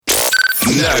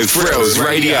No Frills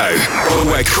Radio,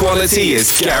 where quality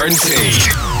is guaranteed.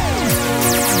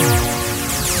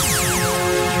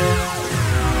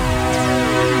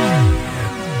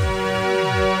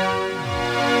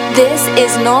 This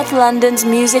is North London's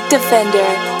music defender,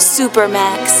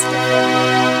 Supermax.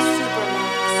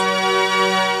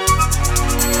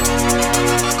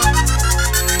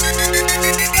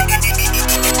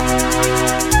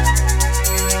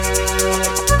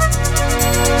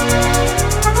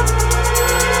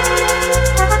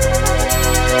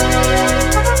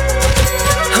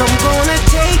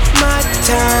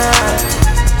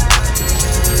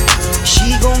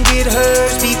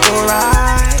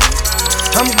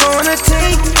 I'm gonna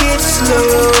take it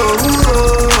slow.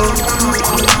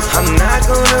 I'm not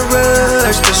gonna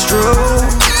rush the stroke,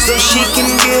 so she can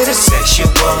get a sexual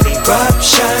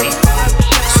eruption.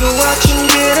 So I can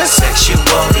get a sexual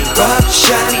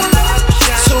eruption.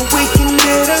 So we can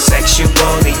get a sexual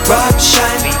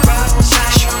eruption.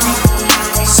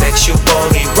 Sexual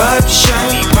eruption.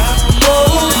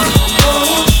 Oh,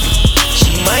 oh.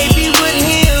 She might be with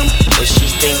him, but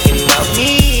she's thinking about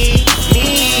me.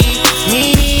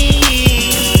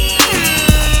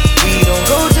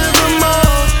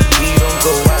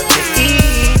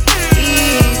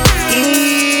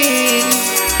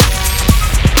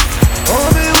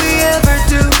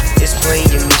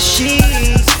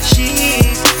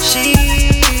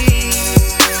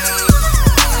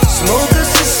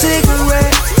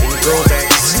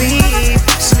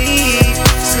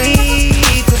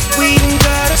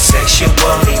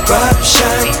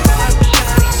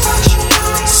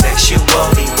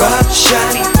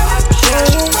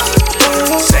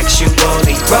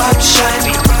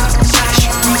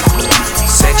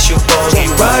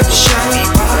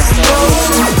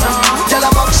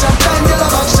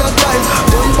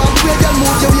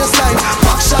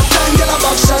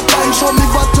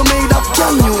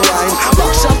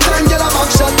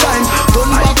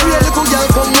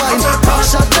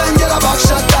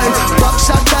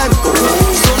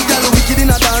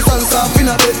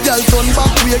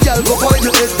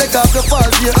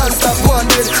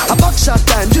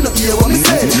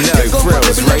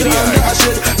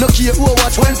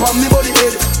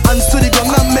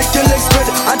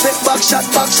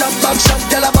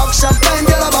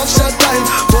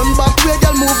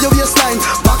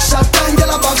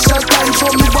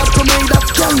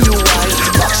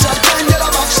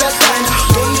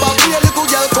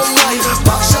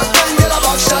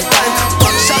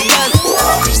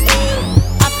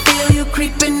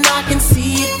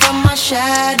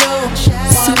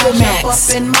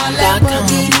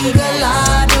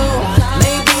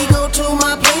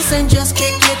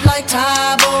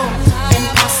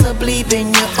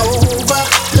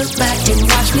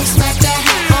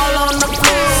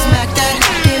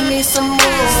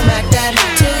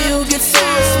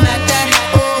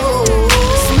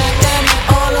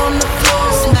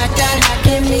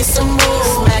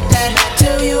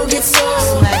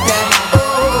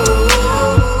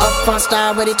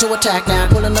 Ready to attack now.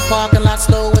 Pulling the parking lot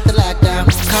slow with the lockdown.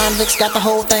 Convicts got the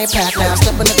whole thing packed now.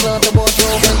 Step in the club, the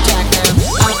wardrobe intact now.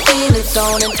 I feel it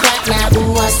on and crack now.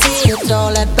 Ooh, I see it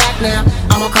all at back now.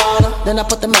 I'm a caller, then I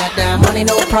put the mat down. Money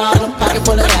no problem, pocket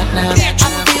full of that now. I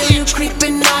feel you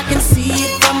creeping, I can see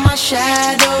it from my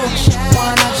shadow.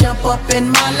 Wanna jump up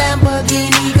in my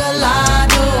Lamborghini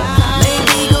Gallardo?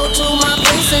 Maybe go to my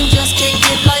place and just kick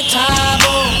it like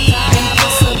Tabo. And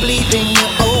possibly bring you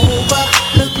over.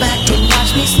 Look back and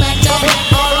watch me smack that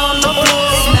all on the floor.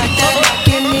 Smack that,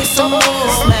 give me some more.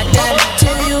 Smack that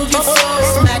till you get so.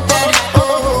 Smack that,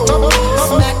 oh.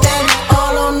 Smack that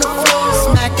all on the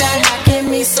floor. Smack that, give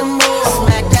me some more.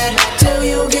 Smack that till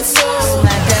you get so.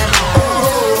 Smack that,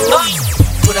 oh.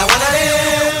 Put I one of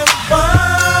them,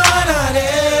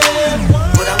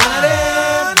 Put I one of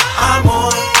them, I'm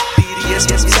on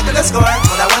BDS, yes, second the score.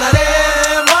 Put I one of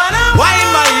them, wine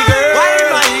my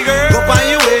girl, go by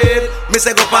your way. Me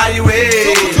say go by your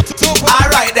way.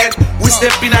 Alright then, we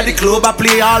step in at the club, I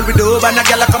play all we do, and a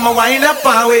girl come and wind up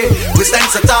our way. We stand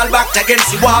so tall back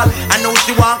against the wall, I know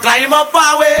she want climb up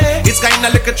our way. It's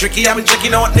kinda little tricky, I'm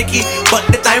checking out Nikki, but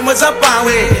the time was up our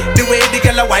way. The way the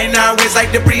girl a wind her waist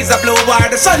like the breeze a blow while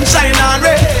the sunshine on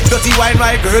red. Dirty wine,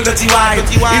 my girl, dirty wine.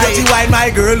 Dirty wine,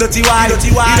 my girl, dirty wine.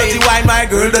 Dirty wine, my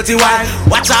girl, dirty wine.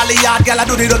 Watch all the yard, girl, I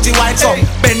do the dirty wine. So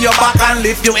bend your back and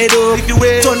lift your head up.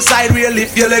 Turn side real,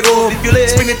 lift your leg up.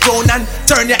 Spin it round and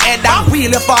turn your head down.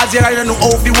 Wheel your fast, you know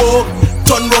how to walk.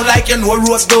 Turn round like you know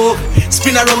roast dog.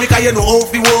 Spin around because you know how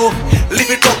to walk. Lift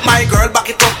it up, my girl, back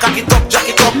it up, cock it up, jack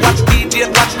it up. Watch DJ,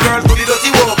 watch girls do the dirty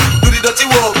walk, do the dirty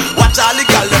walk. Watch all the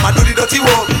girls, them a do the dirty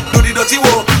walk, do the dirty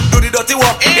walk, do the dirty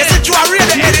walk. Yes, you are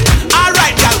really edit. Alright.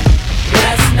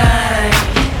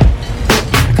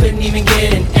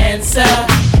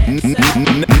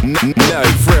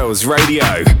 Radio.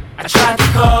 I tried to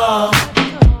call,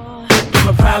 but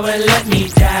my pride wouldn't let me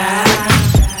die.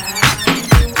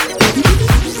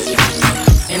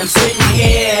 And I'm sitting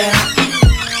here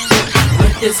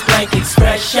with this blank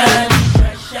expression.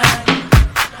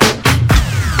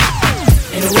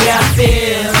 And the way I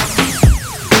feel,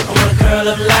 I wanna curl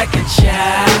up like a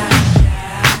child.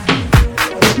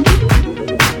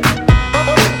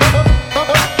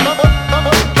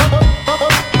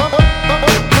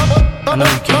 I know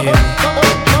you can hear me.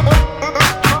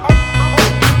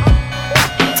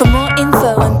 For more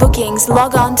info and bookings,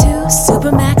 log on to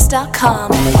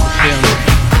supermax.com. I know you can hear me.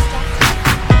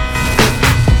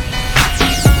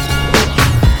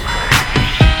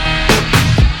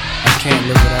 I can't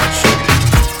live without you.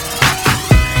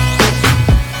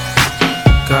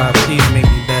 God, please make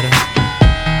me better.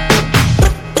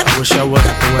 I wish I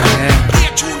wasn't the way I am.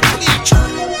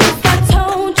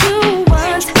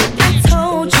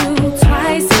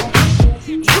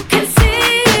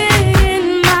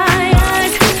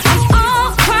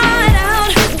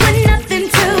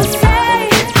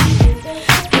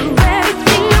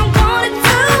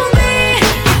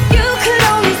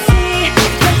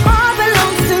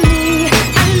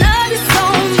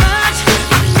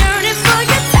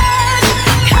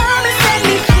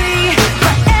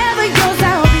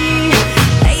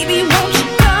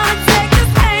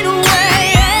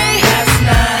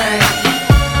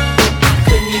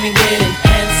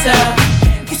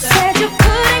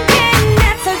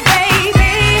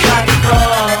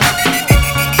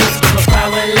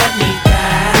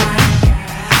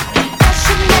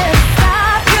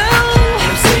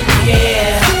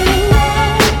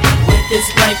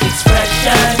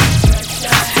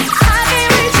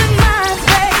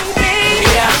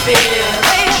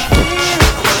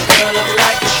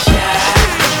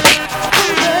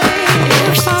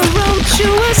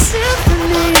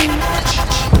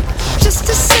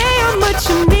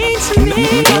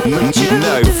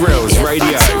 No Frills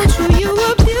Radio. You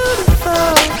were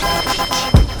beautiful.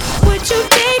 Would you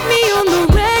date me on the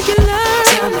regular?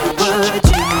 Tell me, would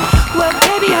you? Well,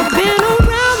 baby, I've been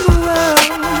around the world,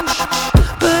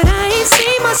 but I ain't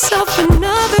seen myself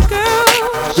another girl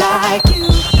like you.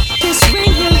 This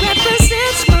ring here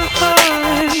represents my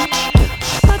heart,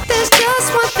 but there's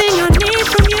just one thing I need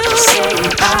from you. Say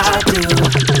I do,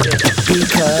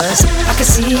 because I can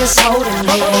see us holding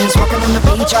hands, walking on the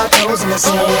beach, our toes in the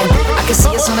sand. I can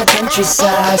see us on the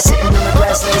countryside, sitting on the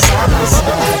grass, laying side by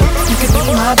side. You could be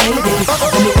my baby,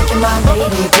 let me make you my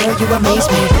lady. Girl, you amaze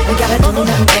me, ain't gotta do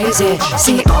nothing crazy.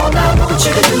 See, all I want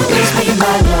you to do is be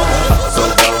my love. So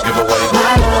don't give away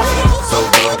My love, So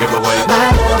don't give away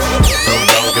my love. So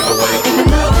don't give away In the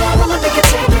love, woman, they can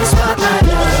take you spot, my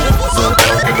love. So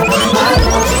don't give away My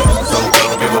love, So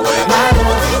don't give away my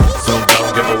love. So don't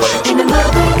give away In the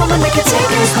love, woman, they can take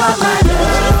you spot, my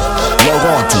love. Log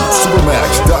on to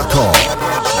supermax.com.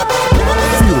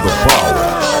 Feel the power.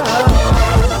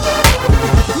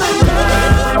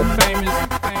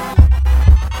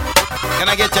 Can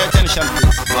I get your attention,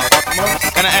 please?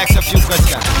 Can I ask a few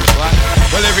questions? What?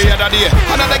 Well, every other day,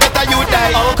 another get a youth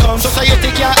die. How come?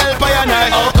 Society can't help I and I.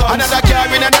 Another car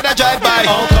in another drive-by.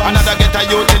 Another get a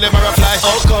youth deliver a fly.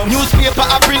 Newspaper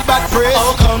a print bad praise.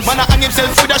 Man a hang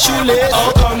himself with a shoelace.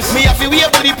 Me have to wait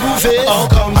for the proof is.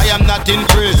 I am not in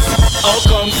praise.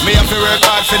 Me have to work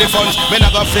hard for the funds. When I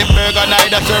go flip burger,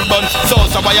 neither serve buns. So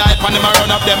why I hype and them a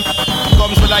run up them.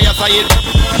 Comes with a yes I eat.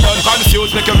 Don't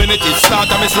confuse me community. Start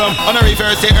a me slum. On a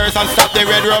reverse the earth and stop the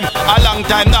red rum. A long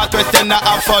time not West End not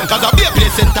have fun. Cause I be a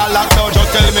place in lockdown.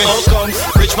 Just tell me.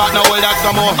 Rich man no hold that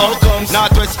no more.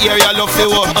 Northwest area love the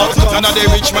war. None of the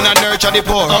rich man and nurture the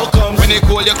poor. When they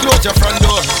call you close your front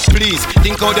door. Please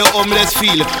think how the homeless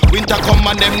feel. Winter come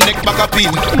and them neck back a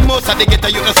peel. Most of the get a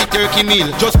you no see turkey meal.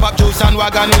 Just pop juice and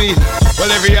wagon wheel.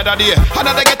 Well every other day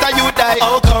another get a you die.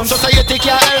 Society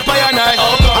can't help I and I.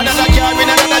 Another car in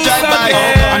another drive by.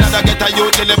 Another get a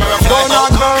you deliver a fly.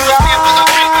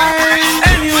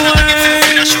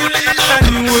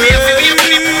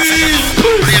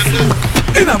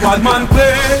 In a bad man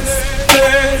place,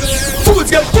 foods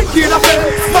get kicked in a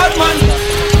face. Bad man.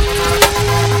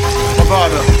 My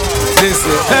father, this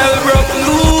is Hell broke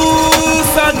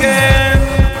loose again.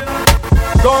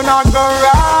 Gonna go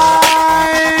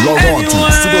right. Log on to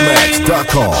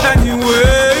supermax.com.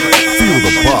 Anyway. Feel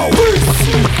the power.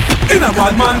 In a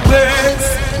bad man place,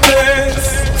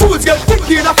 foods get kicked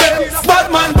in a face.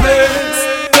 Bad man place.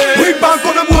 We bank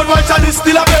on the board while Charlie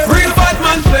still a best. Real bad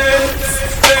man place.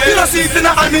 You don't see it in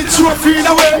a hand in trophy in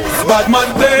a way. Bad man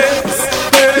place.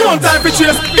 No time for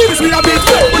chase. It is me a beat.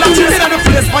 When I chase in the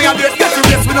place, my date get to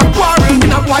race. We no quarrel. We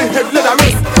no white head leather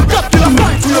race. Got to the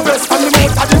fight to your best. And the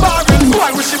most at the barrel.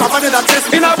 Why we ship up on the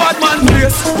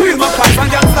place. Real my fight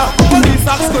and gangster. Police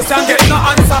ask question, get no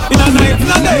answer. In a night,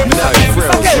 in a day,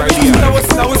 Mr. Game. I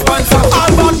was sponsor.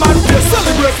 All bad man place.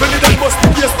 Celebrate when they done bust the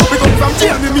case. We come from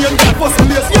Jamie, me and that bust the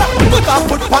place. Yeah, put a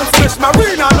foot pants fresh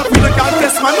marina. And I feel like I'll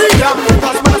test my knee. Yeah,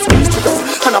 cause when I squeeze triggers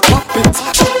and I pop it.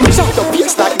 Shout the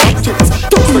bass like napkins.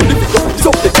 Don't spend the big guns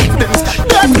up the confidence.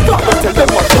 Yeah, God, I tell them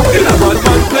what's up. In a bad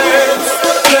man place.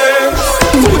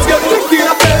 Foods get thick in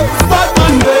a place. Bad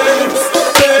man place.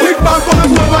 We back on the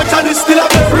board, watch and it's still a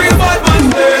place. Real bad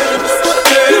man place.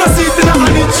 You don't see it in a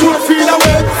hand, it's sure feel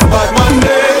away. Bad man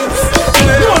place.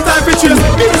 No time for chase,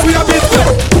 give we a bit.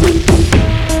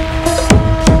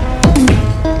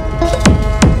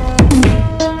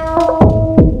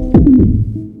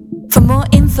 For more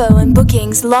info and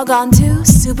bookings, log on to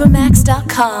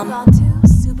supermax.com.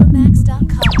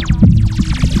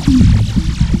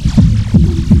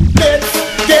 Let's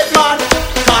get mad,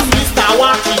 cause Mr.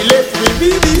 Wacky left with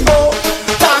BBO.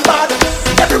 Damn bad.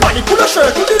 Everybody pull a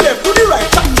shirt to the left, to the right.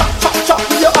 Chop, chop, chop, chop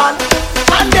with your hand.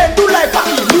 And then do like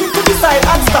Wacky, lean to the side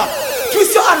and stop.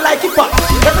 Twist your hand like it back.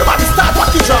 Everybody start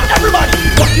Wacky drop. Everybody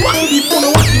Wacky, Wacky deep, pull a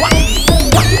Wacky, Wacky deep.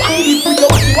 Wacky, Wacky deep with your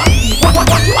Wacky, Wacky deep.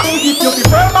 Wacky, Wacky deep, you be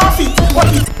firm off it.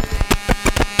 Wacky.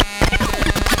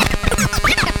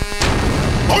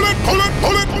 Pull it, pull it,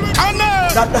 pull it, pull it. And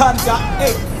then That hand got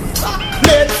hey.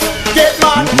 Let's get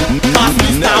mad, cause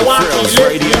Mr. Wacky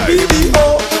left with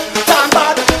BBO. Damn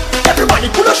bad. Everybody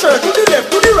pull a shirt to the left,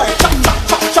 to the right. Chop, chop,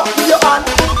 chop, chop with your hand.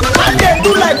 And then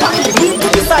do like Wacky, lean to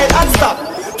the side and stop.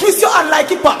 Twist your hand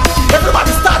like it back.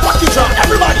 Everybody start Wacky drop.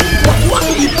 Everybody Wacky,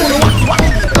 Wacky deep, pull a Wacky, Wacky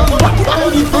deep. Wacky,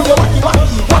 Wacky deep, pull a Wacky, Wacky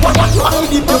deep. Wacky, Wacky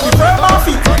deep, you be firm off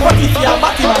it. What if you're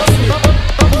Wacky man straight?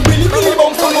 Willy, Willy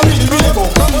bum, come on, Willy, Willy bum.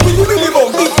 Willy, Willy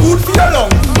bum, it's good for your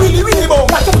lungs. Willy, Willy bum,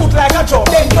 like your foot like a drum.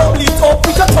 Then double it up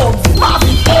with your tongue.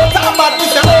 Marvin, out and bad,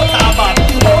 with your out and bad.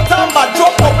 Out and bad,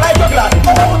 drop up like a glad.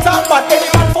 Out and bad, any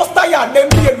man first iron, them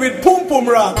played with boom boom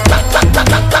rag.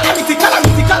 Calamity,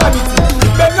 calamity, calamity.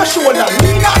 Bend your shoulder,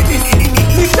 lean like this.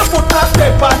 Lift your foot and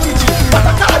step back, Gigi. What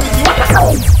a calamity, what a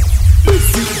sound.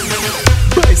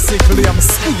 Basically, I'm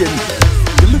singing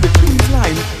the lyrical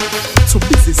line. So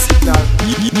busy signal.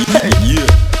 Hey, You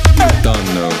don't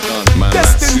know, man.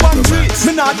 testing That's 1, 3. Supermax.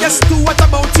 Me not guess 2. What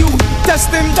about you?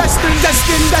 Testing, testing,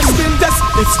 testing, testing, test.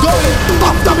 It's going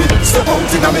after me. Step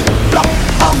out in a me. Black,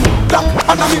 black,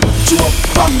 and a me. Chew up,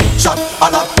 bang, shot,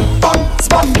 and a bang,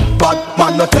 spam. Bad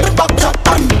man, no take back shot.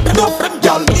 And no,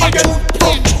 y'all again.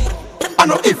 I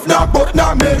know if not, but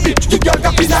not maybe. The girl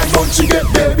got me 9 months, she get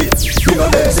baby. You know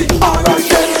lazy, alright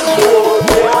then. Oh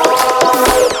yeah,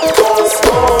 those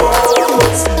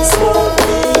bones, smoke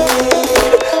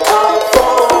weed, have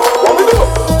fun. What we do?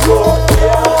 Oh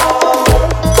yeah,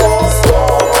 those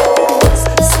bones,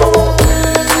 smoke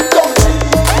weed, don't cheat.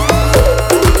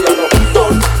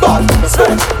 Don't bad,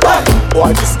 respect, bad.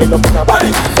 Boy, this end up in a body,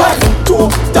 bad. Two,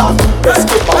 down,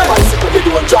 escape my bicycle, we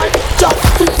do a drive, jump,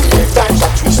 58 times,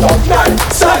 shot, twist out, 9,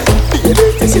 side. Be a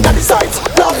latest in the sides,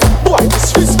 love, boy,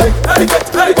 disrespect, they get,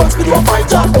 they guns, we do a fine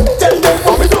job. Tell them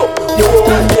what we do. Oh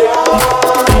yeah,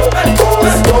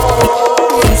 those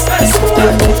bones,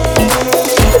 smoke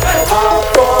weed, have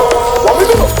fun. What we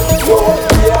do? Oh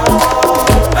yeah,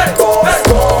 those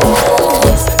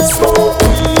bones, smoke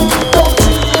weed, don't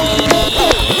cheat.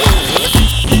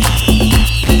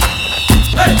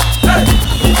 Hey, hey.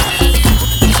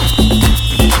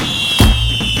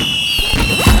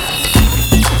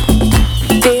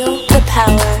 Feel the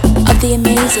power of the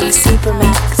amazing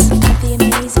Supermax.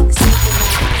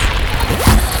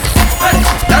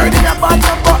 everything about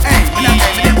number 8. Me not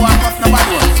say me them want us no bad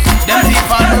ones. Them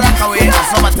people on the rock away in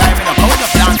summertime. Me no come with the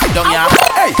plan sit down here.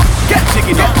 Hey, get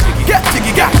jiggy now, get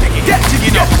jiggy, get jiggy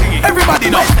now.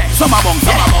 Everybody know. Some among,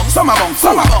 some among, some among,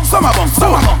 some among,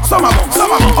 some among, some among,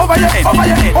 some among. Over your head, over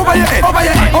your head, over your head, over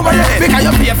your head, over your head. Because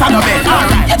your face on the bed.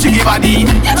 Alright, jiggy body,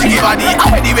 jiggy body.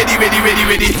 Ready, ready, ready, ready,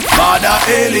 ready. Father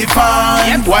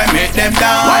elephant, why make them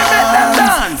dance? Why make them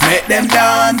dance? Make them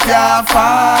dance, yeah,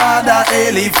 Father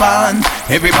elephant.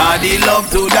 Everybody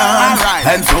love to dance,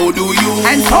 and so do you,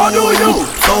 and so do you.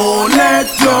 So let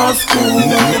your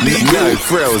Scooby-Doo.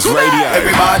 Frills Radio.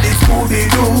 Everybody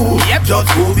Scooby-Doo, just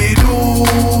Scooby-Doo.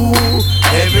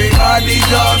 Everybody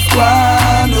just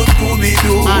want to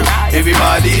Scooby-Doo.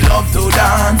 Everybody love to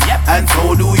dance, and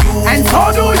so do you, and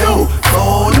so do you.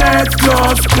 So let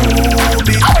your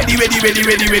Scooby. Ready, ready, ready,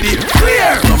 ready, ready.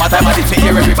 Clear. No matter what they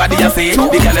hear, everybody a say. The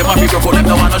girl them want to go, them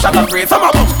don't want no shot and free. Some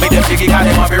of them make them jiggy, cause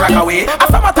them want to rock away. A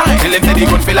summertime, tell them say they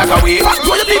gon' feel like away.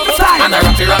 Throw your people side, and I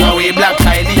rock away. Black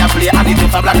shiny and play, and it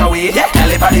just a black away.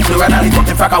 Tell them on the floor and all it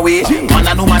fucking frack away. Man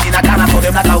a no man in a can, so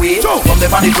them knock away. From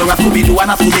them on the floor, a Scooby-Doo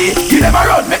and a Scooby. Give them a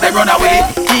run, make them run away.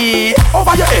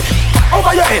 Over your head.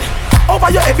 over your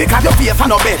head, because your face on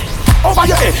no bed. Over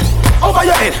your head, over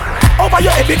your head, over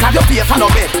your head because your face on no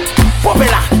bed.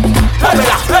 Popular,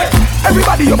 popular,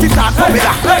 everybody you fit start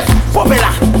popular,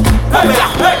 popular, popular,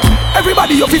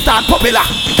 everybody you fit start popular.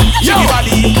 Jiggy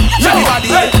body, jiggy body,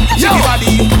 jiggy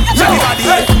body, jiggy body,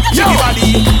 jiggy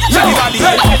body, jiggy body,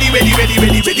 ready,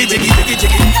 jiggy, jiggy body,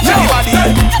 jiggy body,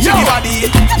 jiggy body,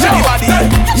 jiggy body,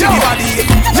 jiggy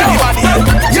body,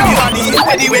 jiggy body,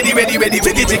 ready,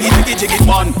 jiggy.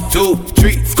 1, 2,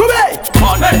 3, Scooby.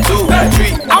 1, 2,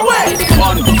 3, away.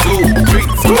 1, 2, 3,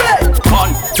 Scooby.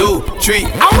 1, 2, 3,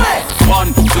 away.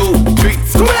 1, 2, 3,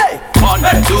 Scooby. 1,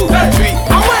 2, 3,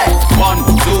 away. 1,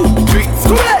 2, 3,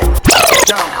 Scooby.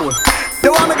 They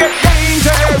want me get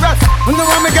dangerous, and they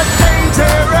want me get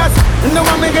dangerous, and they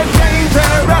want me get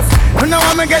dangerous, and they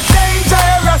want me get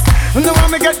dangerous, and they want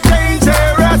me get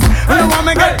dangerous, and they want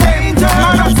me get dangerous,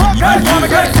 motherfuckers want me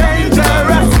get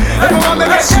dangerous, and they want me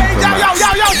get dangerous.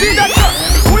 Yo, see that?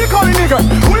 Who you calling nigga?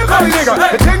 Who you calling nigga?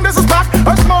 You think this is back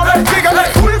or small or bigger?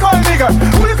 Who you calling nigga?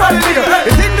 Who you calling nigga?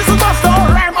 You think this is master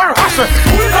or rhyme or hustle?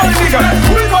 Who you calling nigga?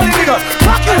 Who you calling nigga?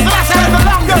 Fuck you, the last time the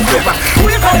longest paper. Who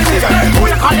you calling nigga? Who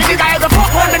you calling nigga? Every fuck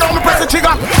one, they know me press the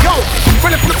trigger. Yo,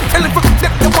 ready for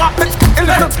the walk,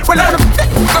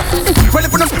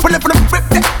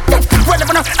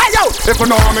 hey yo! If you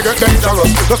know how me get dangerous,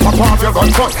 just pop off your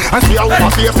gun first and see how my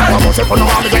face comes. If you know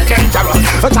how me get dangerous,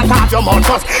 just shut off your mouth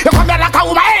first. You come here like a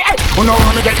woman, hey! You know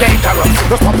how me get dangerous,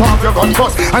 just pop off your gun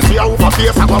first and see how my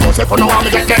face comes. If you know how me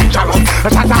get dangerous,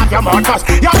 just shut off your mouth first.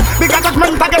 Yo, because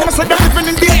judgment again, me say them living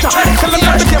in danger. Tell them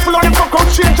not to be careful on them fuck out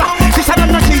stranger. This is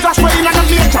not Jesus, way in the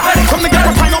nature. Come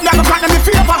together, find out me, I don't grant them in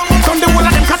favor. Don't the whole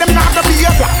of them, cause them not have the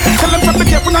behavior. Tell them to be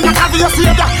careful on the cause of your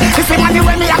savior. This is money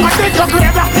when me, I got take your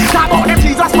grave. Talk about them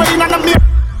Jesus, way in the nature.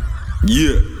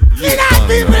 Yeah. You not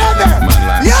be brother.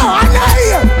 Yo, I'm not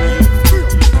here.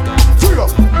 Free up.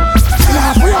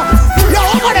 Free up. Yo,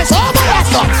 over this, stuff.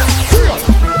 Free up.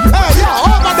 Hey, yo,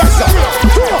 over this, stuff.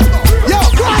 Free up. Yo,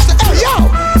 cross the, hey, yo.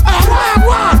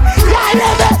 One. Yeah,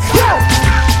 baby. Yo.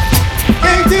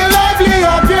 Ain't it lovely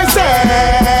of yourself?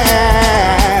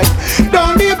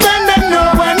 Don't depend on no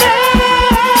one else.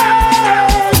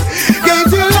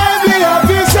 Ain't it lovely of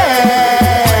yourself?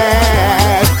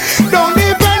 Don't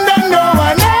depend on no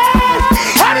one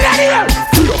else. I'm not here.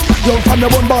 Free up. Yo, from the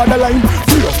one borderline.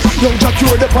 Free up. Yo, Jack,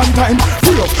 you're the fun time.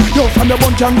 Free up. Yo, from the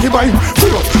one can't give in.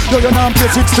 Free up. Yo, you're not play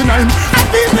 69. I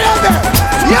feel there.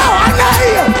 Yo, I'm not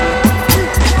here.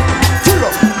 Free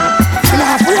up.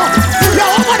 Free up. Yo,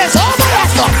 over this, stuff.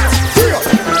 Free up.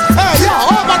 Hey, yo,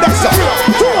 over this, stuff.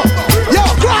 Free up. Yo,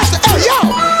 cross the, hey, yo.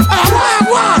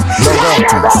 One. Log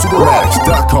on to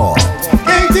supermax.com.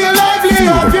 Ain't it lovely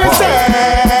of yourself?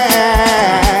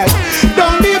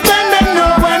 Don't depend on no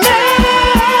one else.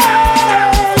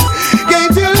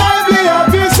 Ain't it lovely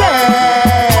of yourself?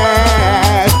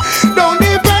 Don't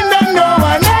depend on no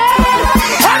one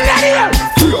else. I'm not here.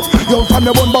 Free up. Yo, from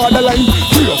the one borderline.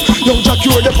 Free up. Yo, Jack,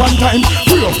 you're the fun time.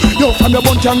 Free up. Yo, from the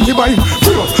one can't give in.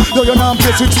 Free up. Yo, you're not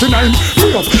play 69.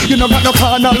 Free up. You know got no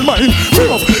carnal mind.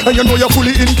 Free up. And you know you're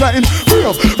fully inclined. Free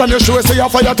up. From your show say you're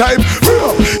fire time. Free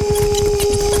up.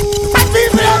 I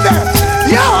feel there.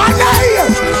 Yo, I'm not here.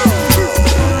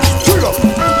 Free up.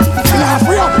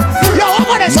 Free up. Yo,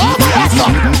 over this, stuff.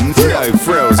 Free up.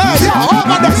 Frills. Hey, yo,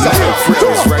 over this, stuff.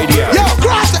 Frills Radio. Yo,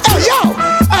 cross the, hey, yo.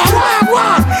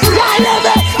 One. Yeah,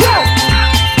 baby. Yo.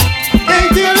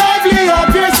 Ain't it lovely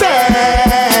of yourself?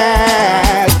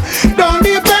 Don't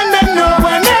depend on no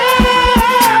one else.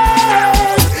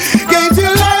 Ain't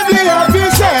it lovely of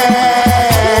yourself?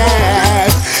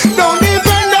 Don't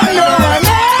depend on no one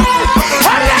else.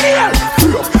 I'm not here.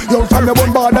 Free up. Yo, from the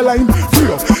one borderline.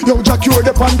 Free up. Yo, Jack, you're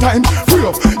the fun time. Free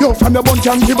up. Yo, from the one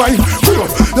can't give in. Free up.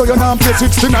 Yo, you're not play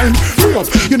 69. Free up.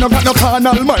 You know got no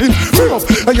carnal mind. Free up.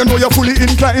 And you know you're fully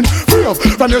inclined. Free up.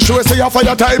 From your show say you're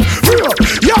fire time. Free up.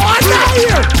 Yo, I'm not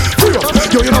here. Free up.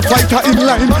 Yo, you're no fighter in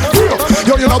line. Free up.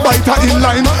 Yo, you're no biter in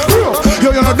line. Free up. Yo,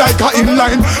 you're no diker in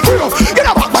line. Free up. You're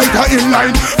no backbiter in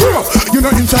line. Free up. You're no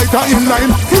insider in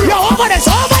line. Yo, over this,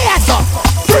 over here, stuff.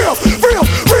 Free up. Free up.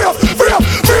 Free up. Free up.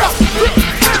 Free up.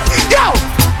 Yo.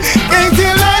 Ain't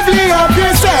it lovely of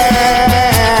yourself?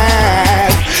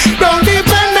 Don't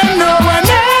depend on no one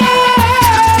else.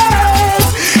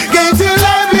 Ain't it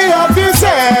lovely of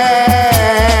yourself?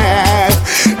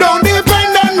 Don't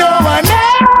depend on no one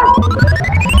else.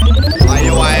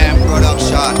 IUIM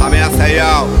production. I mean I say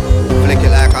yo, flick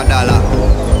it like $1.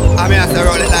 I mean I say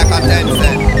roll it like a 10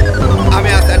 cent. I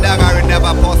mean I say dagger it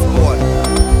never postpone.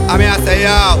 I mean I say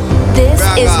yo. This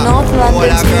is North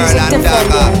London's music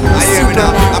defender, I hear me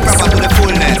now, I'm proper to the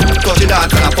fullness. touch the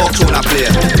dance and a fuck tune a play.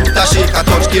 Tashika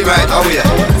touch kill right away.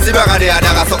 See bragga there,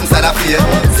 dagga something said a fear.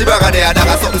 See bragga there,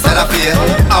 dagga something said a fear.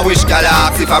 I wish gal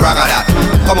ask if I bragga that.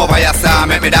 Come over here, sir,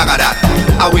 make me dagga that.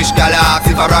 I wish gal ask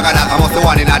if I bragga that. I must the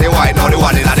one in the white, now the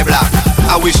one in the black.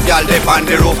 I wish gal dip on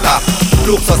the rooftop.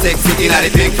 Look so sexy in the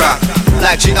pink frock.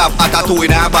 Like she have a tattoo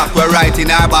in her back, we're right in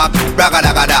her back. Bragga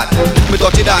dagga that. Me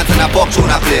touch the dance and a fuck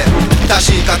tune a play.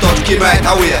 Tashika touch kill right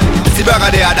away. See bragga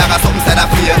there, dagga something said a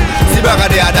fear. See bragga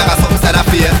there, dagga something said a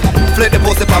fear. Flip the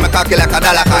pussy for me cocky like a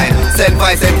dollar kind. Send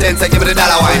 5 cent 10 cent, give me the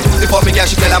dollar wine. Before me girl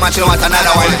she tell her man she don't want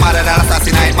another wine. Mother than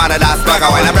assassinate, mother than bragga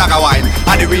wine. A bragga wine,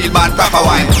 and the real band proper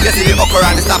wine. You see the upper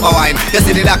and the stopper wine. You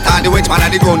see the doctor and the witch man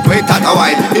and the ground to it tata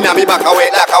wine. Inna me back away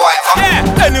like a wine.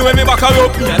 Yeah, anyway me back her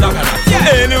up, me a dagga that.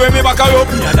 Yeah, anyway me back her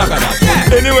up, me a dagga that.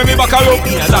 Yeah, anyway me back her up,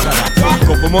 me a dagga that.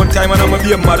 Couple month time and I'ma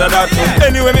be a mother that.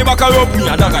 Anyway me back her up, me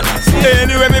a dagga that.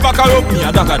 Anyway me back her up, me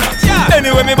a dagga that.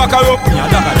 Anyway me back her up, me a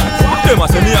dagga that. They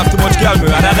must say me have too much girl, me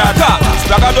rather that.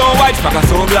 Spragga don't white, spragga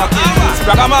so black.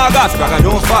 Spragga maga, spragga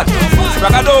don't fat.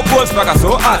 Spragga don't cold, spragga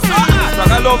so hot.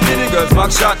 Spragga love the girls back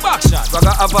shot.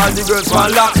 Spragga have all the girls one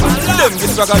lock. Them the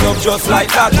spragga love just like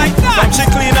that. From she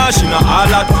clean and she not all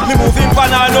that. Me moving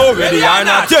pan and no ready or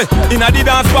not. Yeah, inna the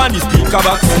dance pan the speaker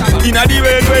box. Inna the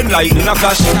rain when lightning a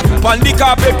flash. Pan the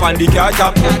carpet, pan the car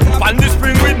top. Pan the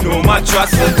spring with no mattress.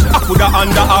 I coulda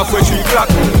under halfway 3 o'clock.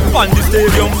 Pan the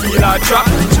stadium feel a trap.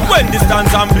 When the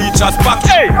stands and bleachers back.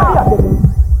 Hey!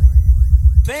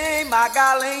 Vem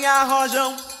magalenha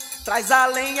rojão, traz a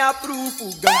lenha pro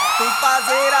fogão, vem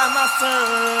fazer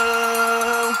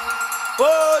armação.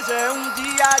 Hoje é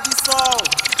dia de sol,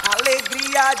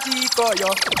 alegria de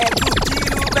coió, é curtir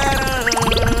o verão.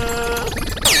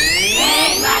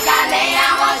 Vem magalenha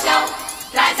rojão,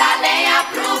 traz a lenha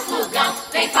pro fogão,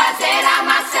 vem fazer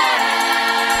armação.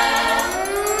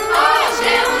 Hoje é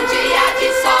dia de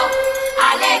sol,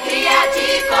 alegria de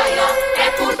coió, é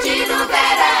curtir o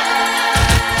verão.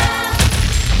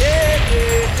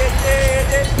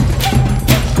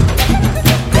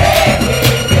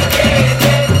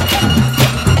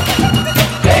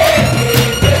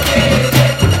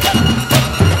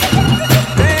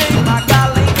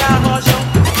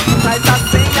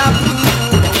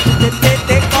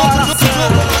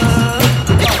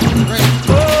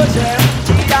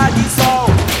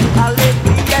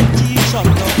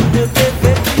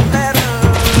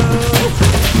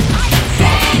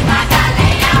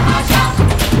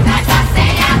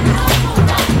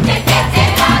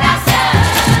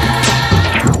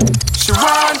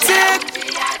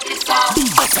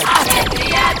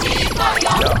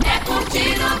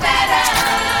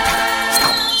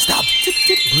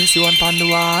 Brace you one pon the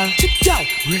wall,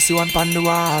 brace you one pon the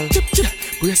wall,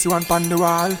 brace you one pon the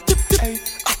wall. Hey,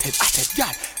 at it, girl.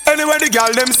 Anyway, the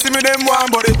girl them see me, them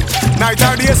want body. Night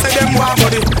or day say them want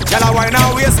body. Girl I wine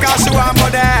and waist 'cause she want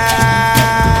body.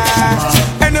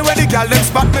 Anyway, the girl them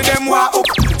spot me, them want hook.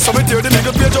 So me tear the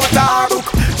middle page out her book.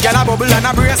 Girl a bubble and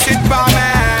a brace it for me.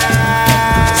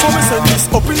 So me send this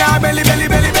up in her belly, belly,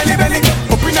 belly, belly, belly.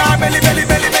 Up in her belly, belly,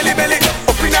 belly, belly, belly.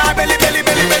 Up in her belly, belly,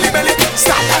 belly, belly, belly.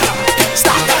 Stop.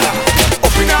 Stop.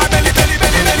 Up in our belly, belly,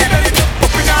 belly, belly, belly.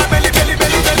 Up in our belly, belly,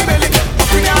 belly, belly, belly.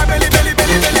 Up in our belly, belly,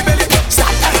 belly, belly, belly.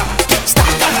 Stop. Stop.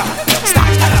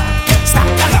 Stop. Stop.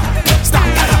 Stop.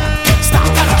 Stop.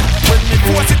 When me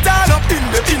force it all up in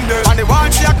the, and the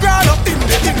one she a crawl up in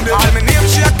the, all my name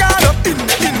she a call up in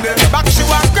the, me back she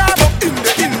want grab up in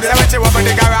the. Say when she open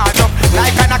the garage up,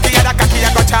 like a knocky and a cocky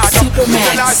a go charge up.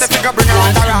 Superman. Now say figure bring her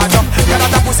on the ride up. Girl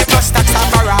at a pussy plus tax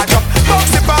and barrage up.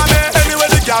 Box it for me.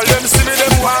 Girl, them see me,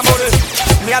 them want money.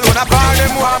 Me alone a bar,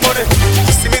 them want money.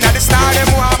 See me na the star,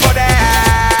 them want money.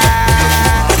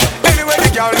 Anyway, the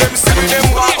girl, them see me,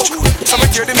 them want hook. So me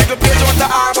tear the middle page out the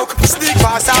our book. Sneak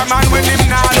past our man when him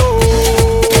nah know.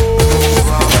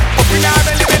 Up in our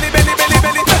belly, belly, belly, belly,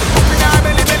 belly. Up in our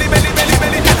belly, belly, belly, belly,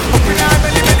 belly. Up in our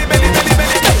belly, belly, belly, belly,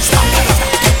 belly. Stop,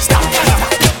 stop.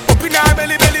 Up in our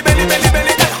belly, belly, belly, belly,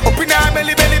 belly. Up in our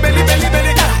belly, belly, belly, belly,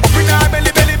 belly. Up in our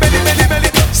belly, belly, belly, belly, belly.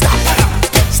 Stop.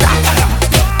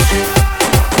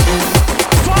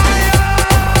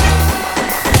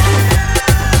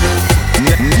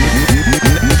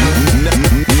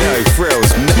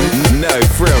 No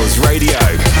Frills Radio.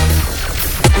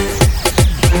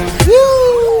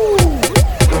 Woo!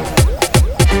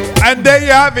 And there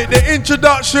you have it, the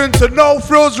introduction to No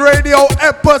Frills Radio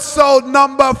episode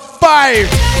number 5.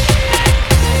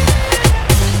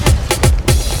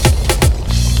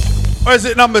 Or is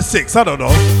it number 6? I don't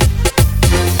know.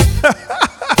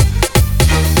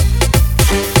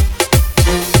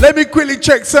 Let me quickly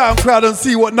check SoundCloud and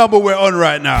see what number we're on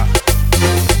right now.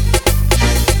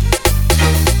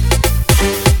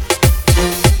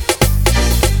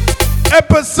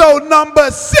 Episode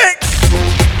number 6.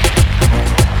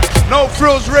 No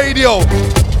Frills Radio.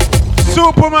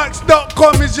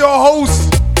 Supermax.com is your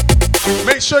host.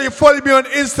 Make sure you follow me on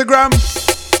Instagram.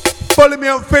 Follow me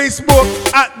on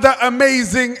Facebook at The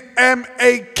Amazing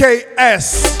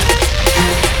MAKS.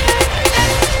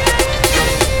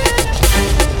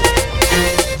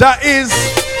 That is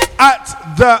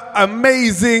at The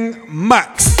Amazing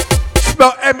Max.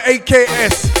 Spell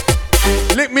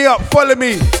MAKS. Link me up, follow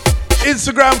me.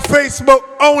 Instagram, Facebook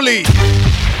only.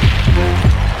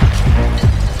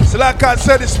 So like I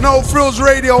said, it's No Frills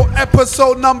Radio,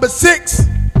 episode number 6.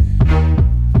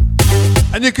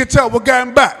 And you can tell we're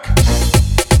going back.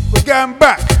 We're going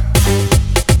back.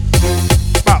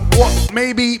 About what,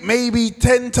 maybe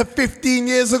 10 to 15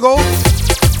 years ago?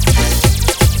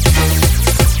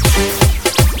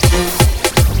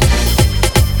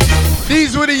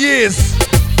 These were the years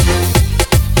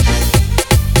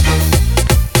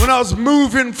when I was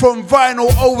moving from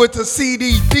vinyl over to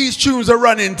CD. These tunes are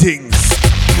running things.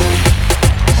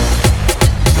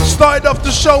 Started off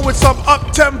the show with some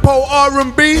up-tempo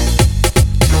R&B.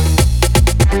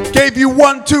 Gave you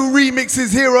 1-2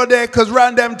 remixes here or there, because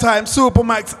around them time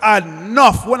Supermax had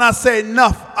enough. When I say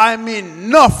enough, I mean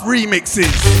enough remixes.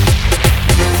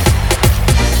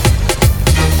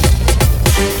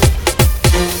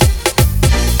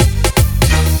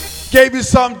 Gave you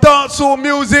some dancehall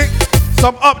music,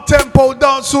 some up-tempo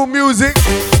dancehall music.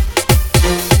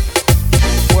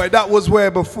 Boy, that was where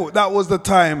before, that was the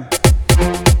time.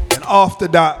 And after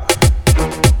that,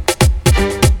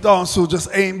 dancehall just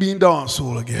ain't been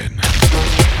dancehall again.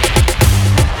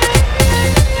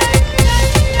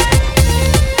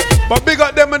 But big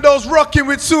up them and those rocking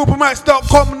with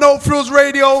Supermax.com, No Frills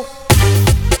Radio.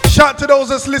 Shout to those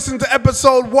that's listening to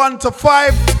episode 1 to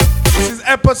 5. This is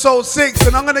episode 6,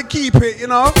 and I'm gonna keep it, you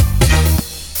know.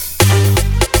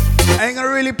 I ain't gonna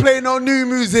really play no new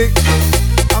music.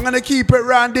 I'm gonna keep it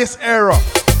around this era.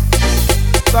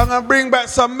 So I'm gonna bring back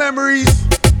some memories.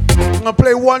 I'm gonna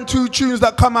play 1-2 tunes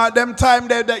that come out them time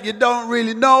there that you don't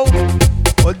really know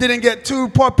or didn't get too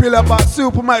popular, but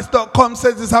Supermax.com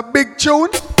says it's a big tune.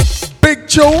 Big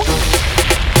tune.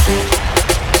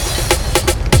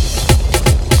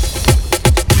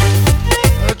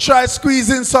 Try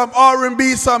squeezing some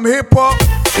R&B, some hip-hop.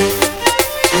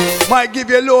 Might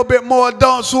give you a little bit more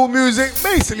dancehall music.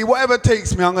 Basically, whatever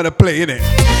takes me, I'm going to play, innit?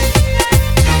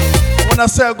 When I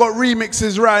say I got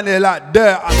remixes around there like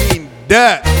dirt, I mean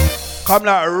dirt. Come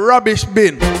like a rubbish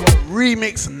bin.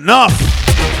 Remix enough.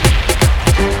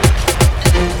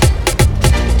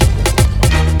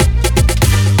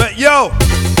 But yo,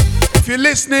 if you're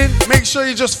listening, make sure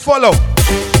you just follow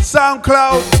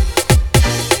SoundCloud,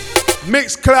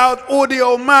 Mixcloud,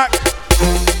 Audio Mac,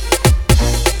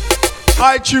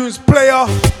 iTunes Player.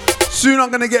 Soon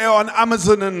I'm gonna get it on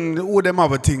Amazon and all them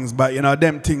other things, but you know,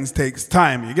 them things takes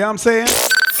time. You get what I'm saying?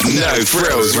 No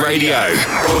Frills Radio,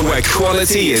 where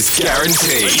quality is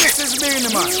guaranteed. This is me,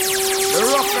 man. The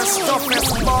roughest,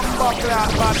 toughest, bumbuckler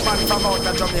bad man from out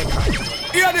of Jamaica.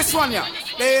 Hear this one, yeah.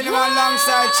 Playing him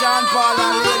alongside Sean Paul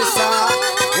and Lady Star.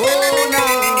 Oh, no.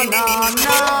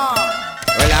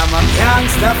 Well, I'm a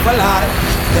gangster for life.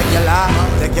 Take your life,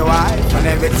 take your wife, and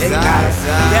everything nice.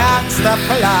 Gangster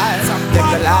for life. Take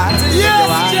your life, take your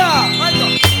wife.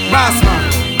 Boss man,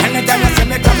 anytime you see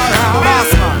me come around.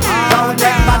 Boss man, don't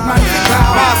let bad man be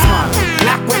proud. Boss man,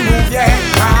 black will move your head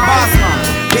round. Boss man,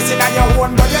 listen to your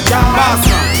own but you down. Boss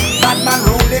man, bad man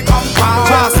rule the compound.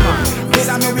 Boss man, this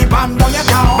and me we bomb down your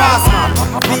town. Boss man,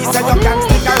 please say you can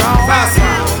stick around. Boss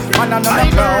man, man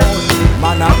another clown.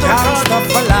 Man a gangster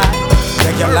for life.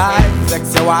 Take your life,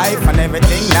 sex your wife and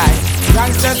everything nice.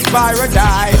 Gangster's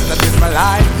paradise, that is my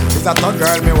life. It's a thug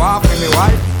girl, me walk with me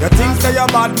wife. You think say you're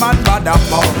bad man, bad up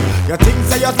bomb. You think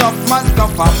say you're tough man,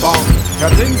 tough a bomb. You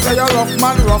think say you're rough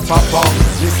man, rough a bomb.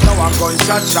 This now I'm going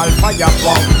shot, shall fire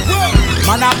bomb.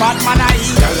 Man a bad, man a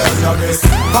eat. Tell them your best.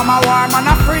 From a war, man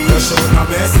a free. You show no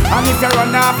best. And if you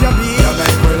run off your beat, you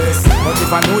make release. But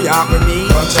if I New York with me,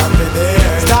 don't chat me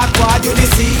there. Start what you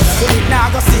deceive, so it now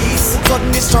go cease. Sudden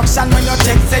destruction when you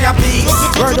check say a piece.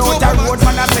 Word out a road,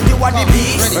 man I said you are the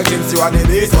beast. But since you are the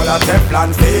beast, well I Teflon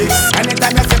fix.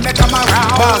 Anytime you see me come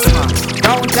around, boss man,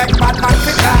 don't take bad man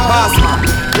fit down. Boss man,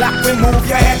 black we move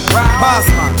your head round. Boss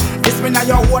man, this me now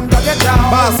your one got you down.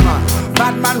 Boss man,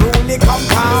 bad man rule the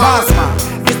compound. Boss man,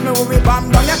 this me will be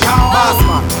bomb down your town. Boss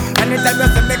man, anytime you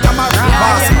see me come around.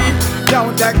 Boss man,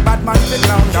 don't take bad man to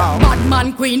clown down. Bad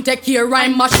man queen, take your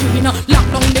rhyme machine. Lock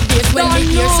down the bass when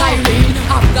we hear siren.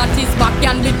 I've got his back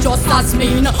and it just as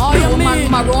mean. No man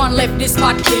maroon left this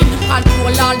spot clean.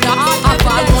 Control all that, have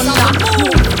all on that.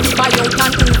 Move the bio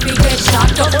and who fi get shot.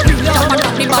 Real jam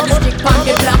and the body stick on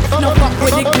the block. No fuck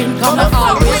with the queen, come and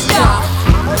always talk.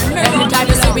 Anytime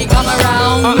you see we come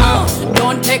around,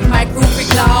 don't take my crew for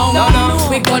clown.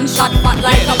 We gunshot fat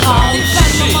like a pound.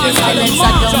 The silence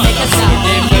and don't make a sound.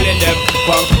 Them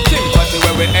punk, sympathy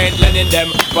when we ain't letting them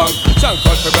punk. Chunk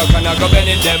out for broke and I go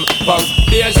bending them punk.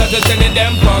 The air shot is sending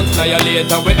them punks. Now you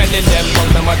later we ending them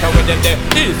punks. No matter where them there.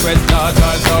 East, west, north,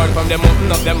 or south. From them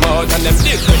open up them mouth and them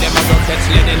deep with them I go catch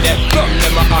lead in them. From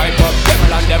them a hype up, them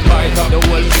and them bite up. The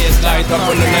whole place light up.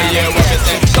 We don't hear what we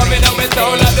say. Coming down my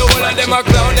town like the whole of them a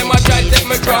clown. Them a try to take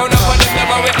my crown up on them. Them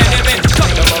a we enemy.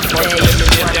 Cut them up for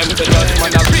eliminate them to just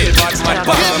man a real bad man.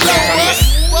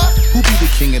 Who be the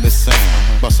king of the sound?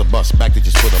 Bust a bus back to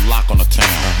just put a lock on the town.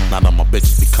 Now that my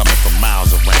bitches be coming from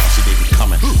miles around. See they be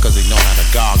coming, cause they know how to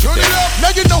gog it down.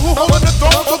 Now you know who holding the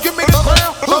throne, so give me the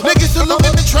crown. Niggas still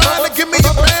looking and trying to give me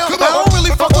a pound. I don't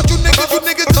really fuck with you niggas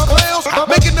is clowns.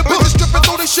 Making the biggest strip and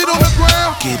throw this shit on the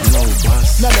ground. Get low,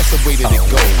 bus. Now that's the way that it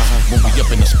goes. When we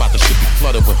up in the spot, the shit be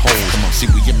flooded with holes.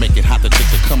 See, when you make it hot, the chicks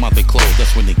that come out they clothes.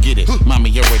 That's when they get it.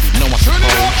 Mommy already know I'm Turn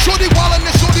it up, shorty wildin'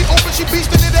 and shorty open, she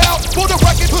beastin' it out. For the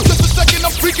record, just a second,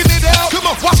 I'm freaking it out. Come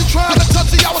on, watch it trying to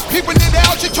touch it, I was peeping it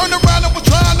out. She turned around and was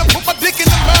trying to put my dick in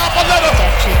the mouth. I let her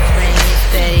touch it, bring it,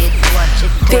 fade, watch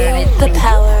it, turn it. Feel the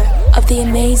power of the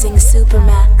amazing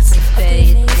Supermax.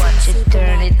 Fade, watch it,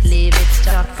 turn it, leave it,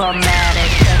 stop, format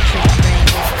it. Touch it, bring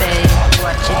it, fade,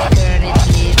 watch it, turn it,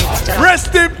 leave it, stop.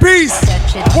 Rest in peace.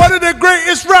 One of the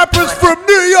greatest rappers from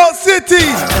New York City.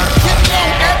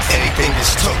 Anything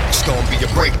that's took, it's gonna be a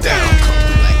breakdown.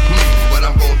 What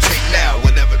I'm gonna take now,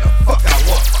 whatever the fuck I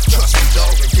want. Trust me,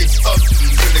 dog, it gets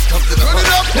ugly when it comes to the front.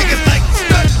 Niggas like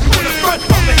stunt, you in the front,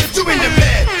 I'ma hit you in the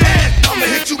bed, and I'ma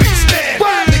hit you expand.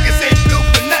 Niggas ain't built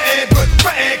for nothing, but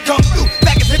frontin' come through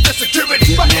like it's hit the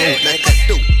security button. Like that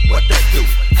do, what that do,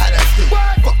 how that do?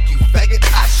 Fuck you, faggot,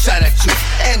 I shot at you,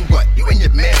 and what? You in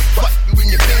your man's butt, you in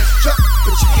your man's truck,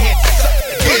 but you can't suck.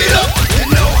 Get it up, you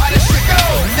know how this shit go.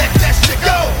 Let that shit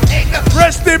go.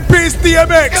 Rest in peace,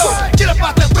 DMX. Get up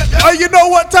out that window. Oh, you know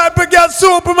what type of girl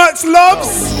Supermax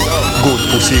loves? good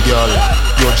pussy girl,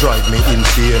 you drive me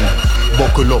insane.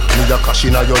 Buckle up, me a cash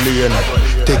in your lane.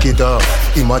 Take it off,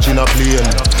 imagine a plane.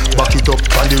 Back it up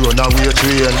on the runaway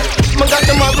train. Me got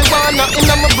the marijuana in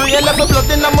my brain, have blood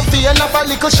in my vein, have a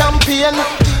little champagne.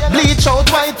 Bleach out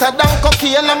whiter than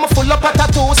cocaine, I'm full of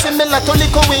tattoos similar to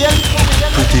little Wayne.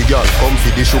 Pretty girl, come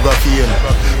for the sugar cane.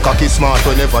 Cocky smart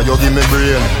whenever you give me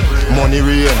brain. Money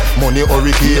rain, money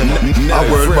hurricane. A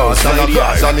world boss and a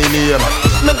gas and me name.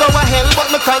 Me go a hell but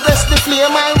me caress the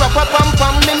flame. I rap a pam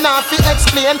pam, me nah fi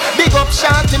explain. Big up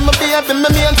shot in my baby,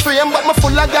 me mainframe. But me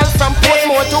full of gal from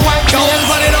Portmore to White Plains. Don't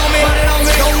put it on me,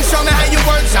 don't show me how you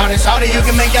work. Shout it, you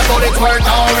can make your body twerk.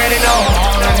 Already know,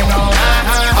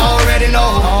 already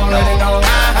know.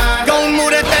 Gon'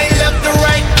 move that thing left to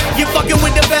right. You fucking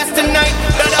with the best tonight.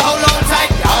 Better hold on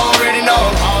tight. Already know.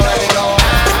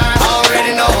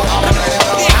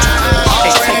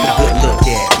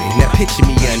 Picture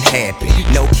me unhappy,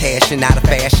 no cash and out of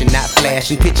fashion, not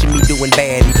flashing. Picture me doing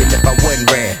bad even if I wasn't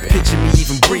rapping. Picture me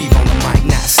even breathe on the mic,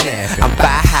 not snapping. I'm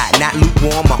fire hot, not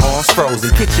lukewarm, my arms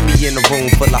frozen. Picture me in a room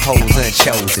full of hoes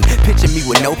unchosen. Picture me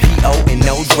with no P.O. and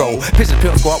no dro. Picture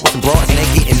Pimp Squad with some broads and they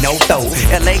getting no throw.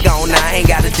 L.A. gone, I ain't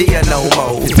got a deal no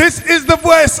more. This is the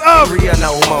voice of real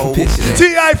no more.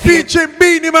 T.I. featuring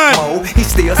Beanie Man. He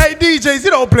still. Hey DJs, you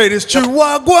don't play this tune.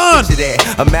 Wagwan. Picture that.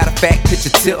 A matter of fact,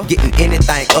 picture Tip getting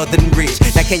anything other than rich.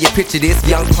 Now can you picture this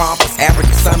young pompous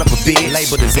average son of a bitch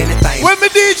labeled as anything? When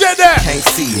me DJ there? Can't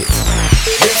see it.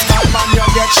 This bad man you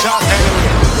get shot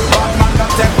anyway. Bad man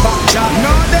don't take back shot.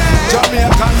 No day.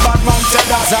 Jamaican bad man said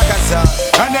that's a gazelle.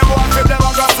 And them one with them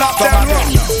a go flap them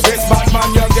room. This bad man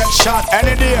you get shot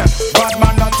any day. Bad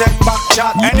man don't take back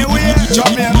shot anyway.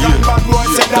 Jamaican bad boy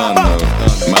said that.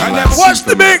 And them watch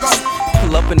the mix.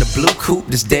 Pull up in the blue coupe,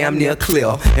 this damn near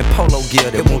clear. And polo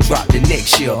gear that won't drop the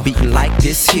next year. Beating like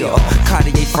this here.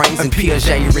 Cartier frames and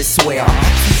Piaget wristwear.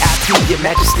 VIP, your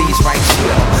majesty's right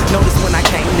here. Notice when I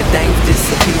came, the dames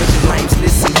disappeared. Your flames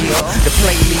listen here. To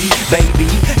play me, baby.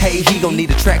 Hey, he gon' need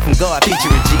a track from God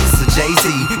featuring Jesus or Jay-Z.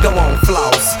 Go on,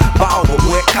 floss. Ball but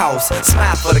wear costs.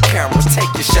 Smile for the cameras, take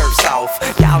your shirts off.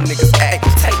 Y'all niggas act,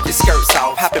 take your skirts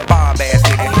off. Hoppin' bomb ass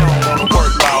nigga, he don't wanna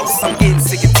work, boss. I'm getting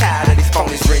sick and tired of these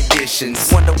phonies renditions.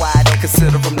 Wonder why I don't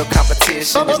consider them no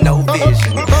competition. There's no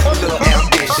vision, little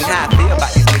ambition. How I feel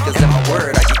about these niggas and my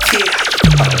word, are you kidding?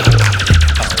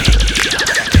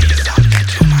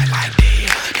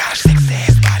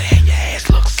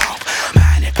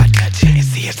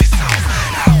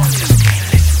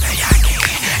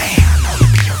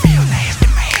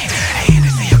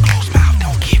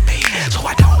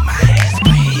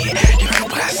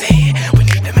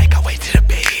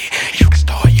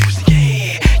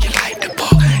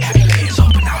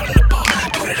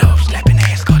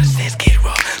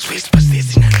 this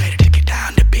position. I'm ready to get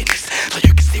down to business, so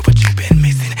you can see what you've been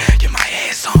missing. Get my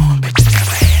ass on, but you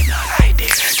never had none like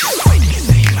this. Just wait till you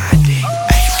see my dick.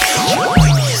 Hey, bitch,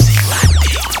 wait till you see my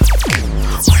dick.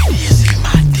 Wait till you see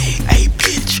my dick. Hey,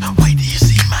 bitch, wait till you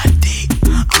see my dick.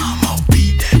 I'ma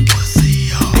beat that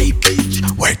pussy up. Hey, bitch,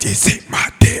 wait till you see my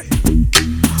dick.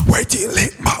 Wait till you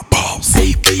lick my balls.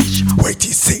 Hey, bitch, wait till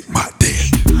you see my dick.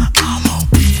 I'ma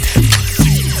beat that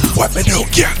pussy up. What me do,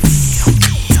 girl?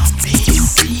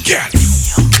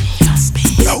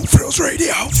 Yo, Frills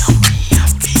Radio,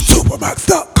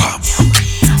 Supermax.com.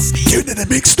 Tune in the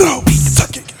mix slow.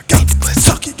 Suck it, girl,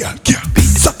 suck it, girl,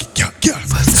 suck it, girl,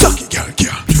 suck it, girl,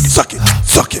 suck it,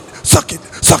 suck it, suck it,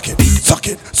 suck it, suck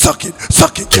it, suck it,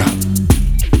 suck it, girl.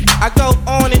 I go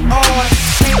on and on,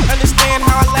 can't understand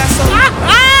how I last so long.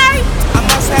 I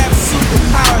must have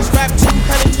superpowers, rap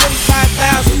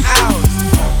 225,000 hours.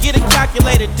 Get a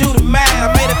calculator, do the math.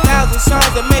 I made 1,000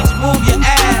 songs that made you move your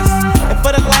ass. And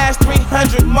for the last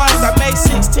 300 months, I made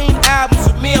 16 albums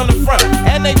with me on the front,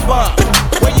 and they bump.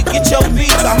 Where you get your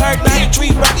beats? I heard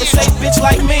 93 rappers say bitch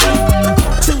like me.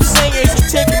 2 singers and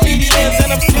 10 comedians, and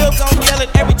I'm still gon' yell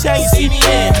it every time you see me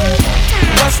in.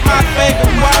 What's my favorite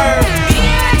word?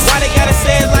 Why they gotta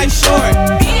say it like short?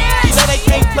 You know they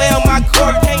can't play on my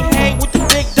court, can't hang with the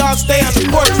big dogs, stay on the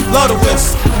porch. Blow the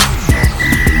whistle.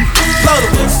 Blow the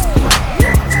whistle.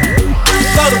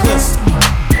 Blow the whistle.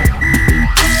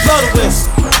 Blow the whistle.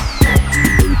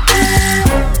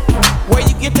 Where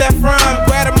you get that from?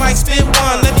 Grab a mic, spit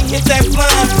one. Let me hit that plum.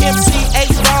 MC,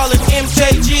 H-Ball, and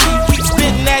MJG. Keep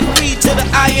spitting that weed to the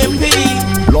IMP.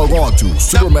 Log on to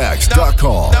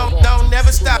Supermax.com. Don't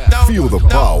never stop. Feel the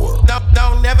power.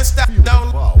 Don't never stop.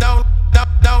 Don't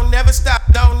never stop.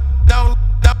 Don't.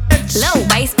 Low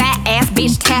bass, fat ass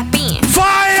bitch, tap in.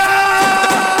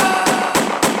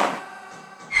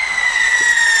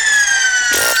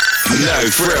 No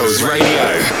Frills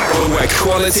Radio, where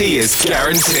quality is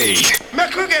guaranteed.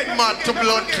 Make we get mad to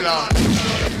blood clot.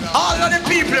 All of the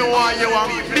people who want you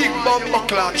want big bumper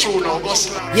clot tune now, go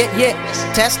slam. Yeah,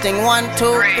 testing 1,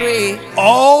 2, 3.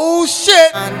 Oh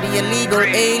shit! And the illegal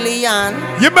alien.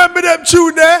 You remember them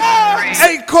tune there?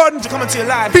 Akon coming to your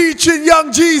live featuring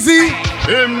Young Jeezy.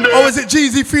 Or was it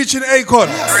Jeezy featuring Akon?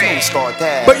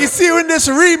 But you see when this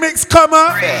remix come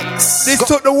out, this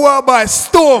took the world by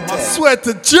storm. I swear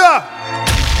to Jah.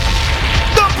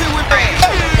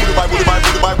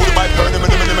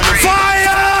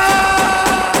 Fire!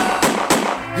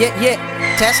 Yeah,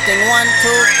 testing 1,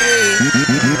 2,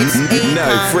 3. It's Akon, No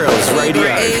Frills Radio.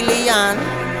 alien.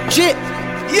 Shit.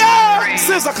 Yeah!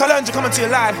 Scissor Kalanja coming to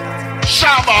your live.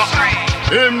 Shabba.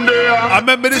 I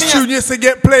remember this tune used to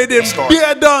get played in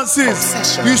beer dances.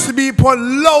 Used to be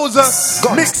upon loads of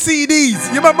mixed CDs.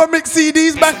 You remember mixed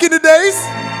CDs back in the days?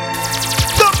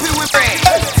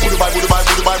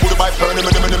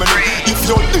 If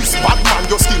you're this bad man,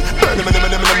 your skin burn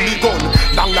me gun.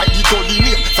 Long like the Tony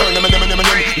name. Burn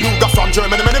Luga from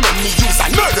Germany, me use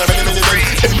and murder.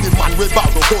 Any man will bow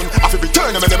the gun. I feel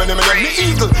return me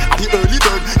eagle at the early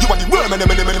bird. You want the worm Run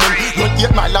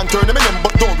 8 mile and turn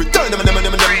but don't return because the way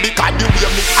me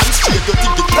I'm straight, you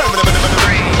think you turn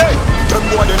Hey, them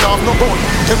boy they have no gun,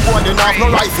 them boy they have no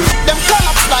rifle. Them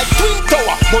collapse like Twin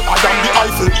Tower, but I am the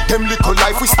Eiffel. Them little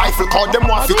life we stifle, cause them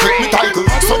want to take me title.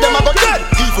 So them a go dead,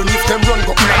 even if them run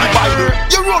go in the Bible.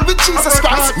 You roll with Jesus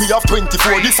Christ, me have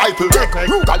 24 disciples. Take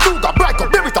Ruga, Brico,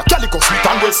 Berita, Calico, Smith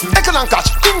and Wesson. Eckel and Catch,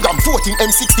 Ingham, 14,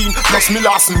 M16, plus me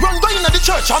Larson. Run down in the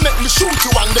church, I make me shoot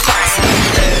you on the pass.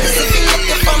 If you're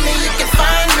looking for me, you can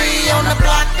find me on the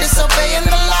block, disobeying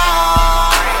the law.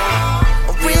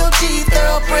 A real G,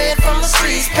 thoroughbred from the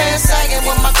streets, pants sagging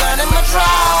with my gun in my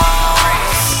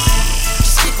drawers.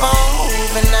 Just keep on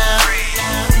moving now.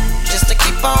 Just to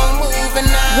keep on moving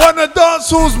now. One of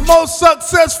Dancehall's most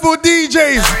successful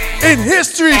DJs in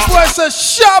history. Where's a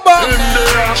Shabba?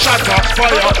 Shut up,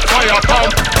 fire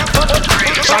pump.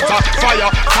 Shut up,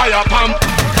 fire pump.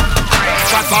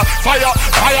 Shut up, fire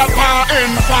pump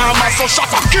in farmer. So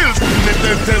shut up, kills.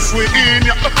 Let test we in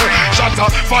ya. Shut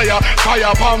up, fire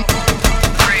pump.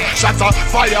 Shut up,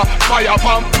 fire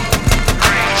pump.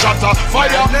 Shut up,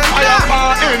 fire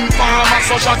pump in farmer.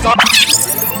 So shut up.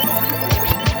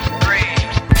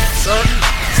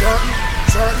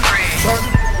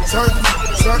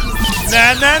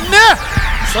 Nah.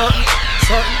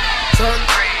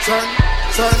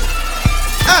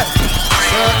 Hey,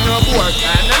 certain boy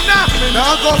can me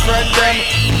now go friend them.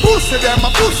 Pussy them, a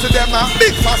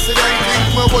big fussy them. Think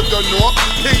me what you know,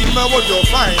 think me what you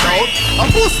find out. A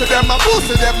pussy them, a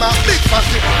big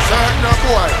fussy. Certain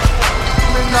boy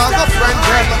me now go friend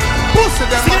them. Pussy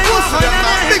them,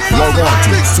 big Log on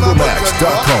to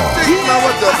supermax.com.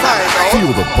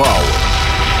 Feel the power.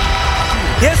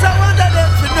 Yes, I want them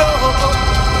to know.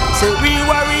 Say we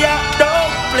warrior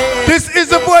don't play. This is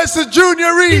the voice of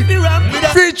Junior Reed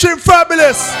featuring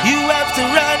Fabulous. You have to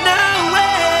run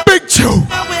away. Big Chew.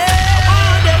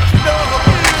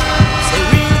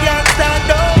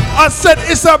 I said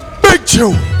it's a big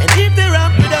tune.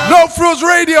 No Frills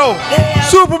Radio.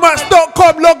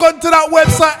 Supermax.com. Log on to that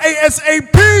website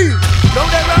ASAP. Now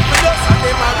they run with us and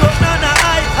they might run on a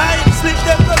high. Slip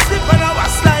them go slip and our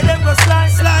slide them go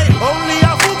slide. Only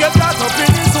a fool gets caught up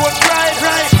in his own pride.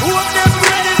 Who of them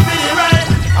ready for the ride?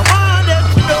 I want them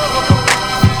to know.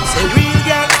 Say real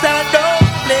gangsta don't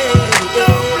play.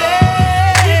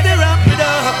 If they run with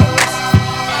us,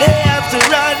 they have to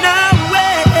run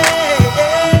away.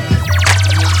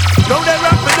 Now they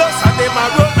run with us and they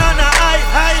might run on a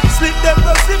high. Slip them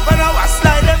go slip and our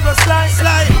slide them go slide.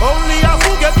 Only a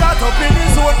fool gets caught up in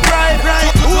his own pride.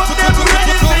 Who of them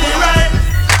ready for the ride?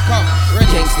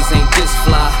 Gangsters ain't this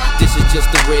fly, this is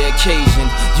just a rare occasion.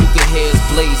 You can hear us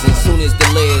blazing, soon as the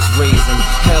layers raising.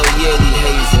 Hell yeah, we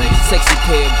hazing, sexy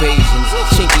pair of Bajans.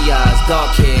 Chinky eyes,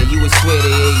 dark hair, you would swear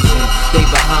they Asian. They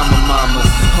Bahama mamas,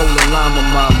 holding llama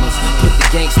mamas. Put the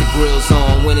gangster grills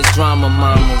on when it's drama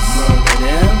mamas.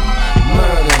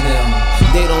 Murder them.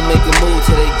 They don't make a move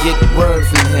till they get word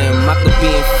from him. I could be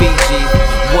in Fiji,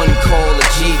 one call a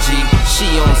Gigi. She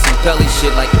on some belly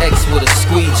shit like X with a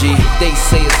squeegee. They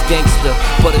say it's gangster,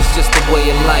 but it's just the way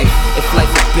of life. If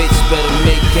life a bitch, better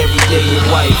make every day your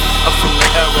wife. I'm from the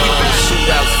era of the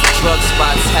shootouts, drug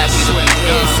spots. Happy to be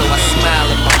here, so I smile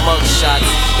at my mug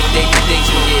shots. The days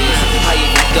and years, I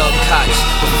even dug Koch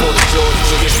before the George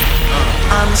Bush.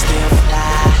 I'm still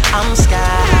fly, I'm sky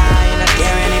high, and I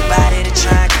dare anybody to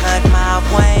try and cut my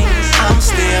wings. I'm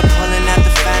still pulling out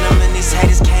the phantom, and these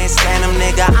haters can't stand them,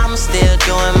 nigga. I'm still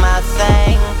doing my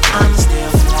thing. I'm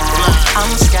still fly,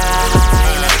 I'm sky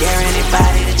high, and I dare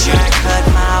anybody to try and cut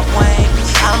my wings.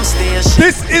 I'm still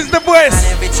This is the voice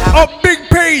of Big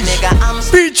Page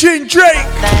featuring Drake.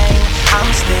 I'm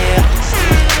still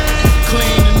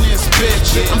clean in this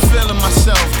bitch. I'm feeling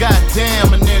myself,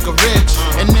 goddamn a nigga rich.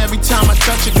 And every time I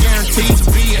touch it, guaranteed to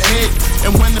be a hit.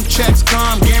 And when them checks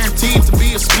come, guaranteed to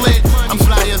be a split. I'm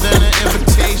flyer than an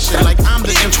invitation, like I'm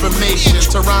the information.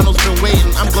 Toronto's been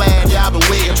waiting, I'm glad y'all been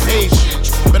waiting patient.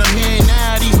 But I'm hearing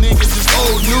now these niggas is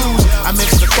old news. I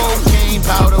mix the cocaine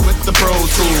powder with the Pro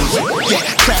Tools. Yeah,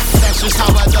 crap, that's just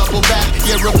how I double back.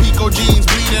 Yeah, real Pico jeans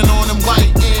bleeding on them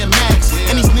white Air Max.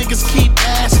 And these niggas keep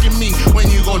asking me, when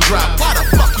you gon' drop? Why the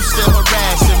fuck you still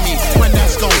harassing me? When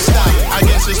that's gon' stop? I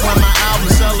guess it's when my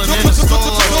album's selling in the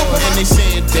store. And they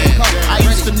saying, damn, I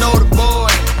used to know the boy,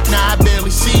 now I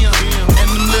barely see him. And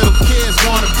them little kids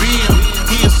wanna be him.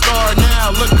 He a star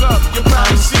now, look up, you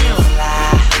probably see him.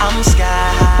 I'm sky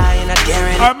high, and I dare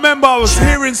anybody. I remember I was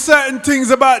hearing certain things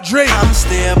about Drake. I'm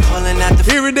still pulling out the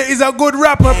hearing that he's a good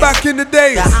rapper back in the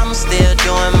days. I'm still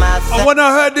doing my thing. And when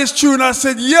I heard this tune, I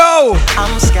said, yo!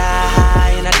 I'm sky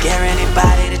high, and I dare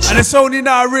anybody to try. And it's only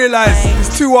now I realize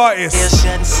it's two artists.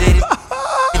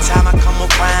 Time I come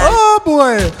around. Oh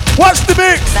boy, watch the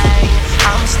mix.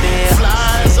 I'm still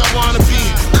fly as I wanna be,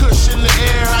 cush in the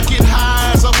air, I get high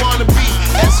as I wanna be.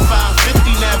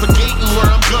 S550 navigating where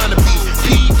I'm gonna be.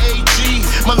 PAG,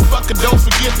 motherfucker, don't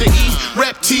forget the E.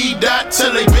 Rep T dot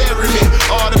till they bury me.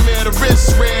 Automatic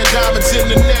wrist, rare diamonds in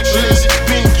the necklace.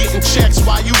 Been getting checks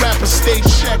while you rappers stay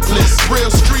checklist.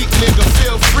 Real street nigga,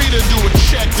 feel free to do a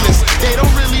checklist. They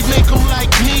don't really make them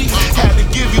like me. Had to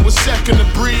give you a second to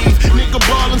breathe. Nigga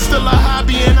ballin' still a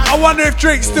hobby, and I wonder if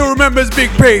Drake still remembers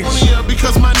Big Page.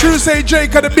 True say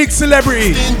Drake had a big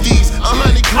celebrity.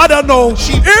 I don't know.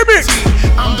 Hear me.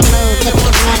 I'm the man in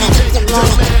my city.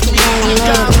 Don't let me.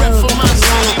 Got a rep for my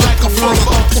city like a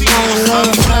football team.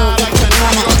 I'm fly like a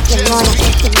New York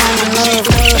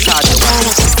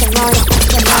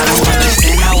I don't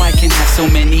understand how I can have so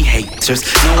many haters,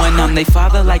 knowing I'm they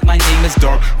father like my name is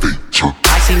Dark Feature.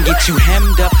 I can get you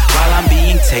hemmed up while I'm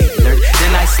being tailored,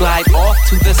 then I slide off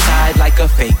to the side like a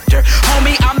faker.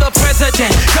 Homie, I'm the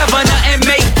president, governor, and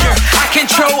maker. I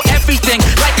control everything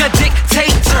like a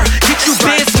dictator. Get you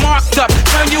biz marked up,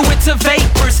 turn you into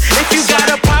vapors. If you got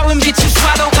a problem, get you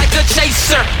swallowed like a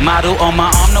chaser. Model on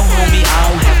my arm, no homie, I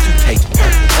don't have to take her.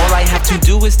 All I have to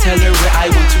do is tell her where I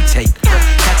want to take her.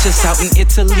 Catch us out in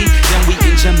Italy, then we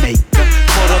in Jamaica.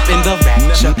 Caught up in the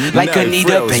rapture, like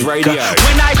Anita Baker.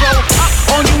 When I roll up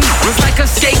on you, it's like a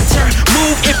skater.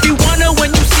 Move if you wanna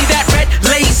when you see that red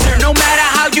laser. No matter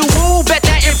how you move, bet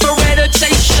that infrared will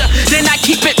chase ya. Then I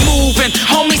keep it moving,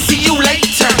 homie, see you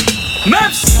later.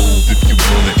 Maps. Move if you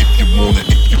wanna, if you wanna,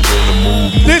 if you wanna move.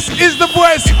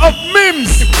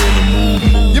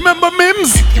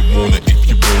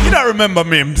 remember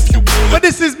Mims. But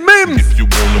this is Mims. If you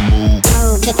wanna move.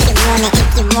 Move if you want it,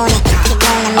 if you want it, if you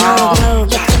wanna move.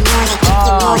 Move if you want it, if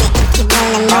you want it, if you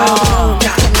wanna move. Move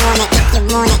if you want it, if you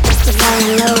want it, if you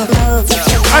wanna move. Move if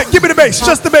you want it. Alright, give me the bass,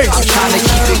 just the bass.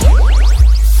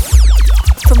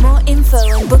 For more info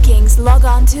and bookings, log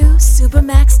on to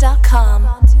supermax.com.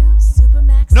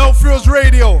 No Frills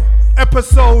Radio,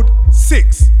 episode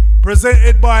 6,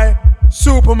 presented by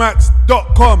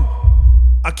supermax.com.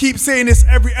 I keep saying this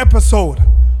every episode.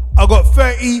 I got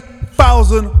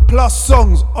 30,000 plus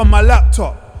songs on my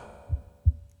laptop,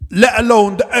 let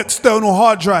alone the external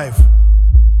hard drive.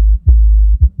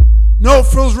 No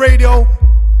Frills Radio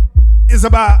is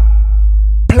about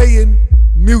playing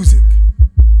music.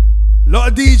 A lot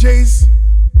of DJs,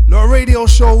 a lot of radio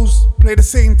shows play the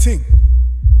same thing.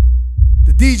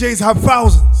 The DJs have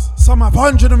thousands, some have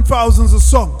hundreds and thousands of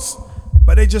songs,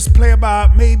 but they just play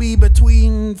about maybe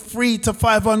between 300 to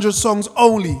 500 songs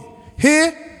only.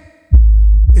 Here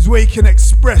is where you can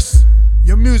express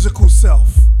your musical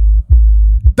self.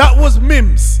 That was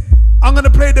Mims. I'm gonna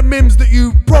play the Mims that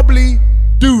you probably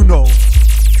do know.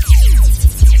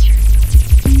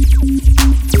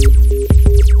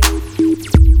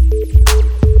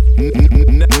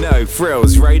 No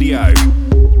Frills Radio.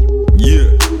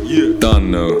 Yeah.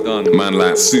 Done man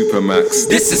like Supermax.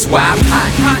 This is why I'm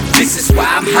hot. This is why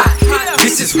I'm hot.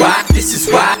 This is why I'm hot.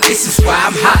 This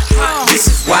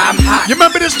is why I'm hot. You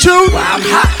remember this tune? Why I'm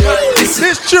hot.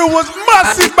 This tune was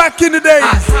massive back in the day.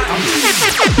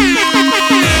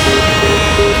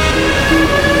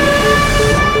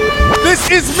 This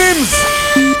is Mims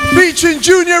featuring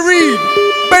Junior Reed,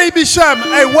 Baby Sham.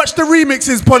 Hey, watch the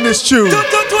remixes on this tune.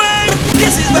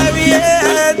 This is where we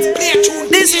at.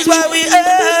 This is where we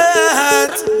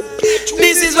at.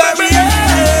 This is where we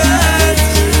at.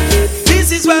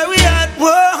 This is where we at.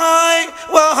 Why?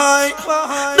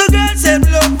 The girls them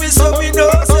love me, so we know,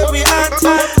 so we act.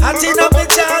 Acting up the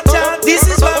chat. This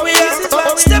is where we at.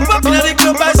 Step up in the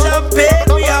club and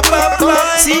champagne. We are pop.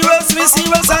 Serious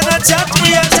and a chat.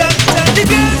 We are chat. The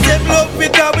girls them love me,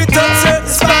 cause we touch certain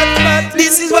spot.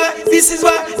 This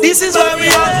is where we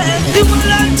at. The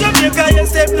whole of Jamaica,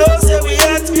 yes, them know say we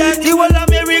at. The whole of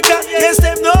America, yes,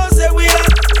 them know say we at.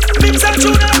 Mix and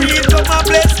tune and read, come and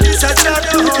bless this a chat.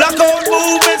 Blackout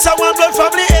movements, and one blood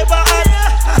family ever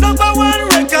had. Number one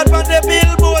record on the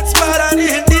Billboard spot. And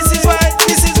this is why we at.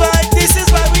 This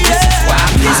is why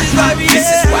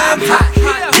I'm hot.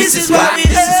 This is why we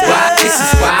at. This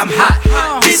is why I'm hot.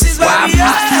 This is why we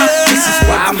at. This is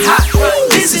why I'm hot.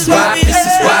 This is why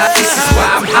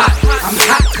I'm hot. I'm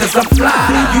hot cause I'm fly.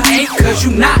 You ain't cause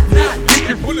you not.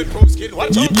 Bulletproof skin,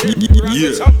 watch out.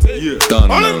 Yeah. Done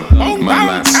man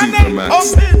like Supermax.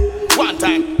 One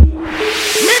time.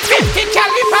 Me 50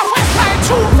 caliber went like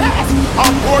too fast.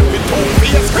 On board with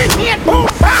toothpaste, grenade, boom,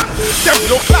 bang. Them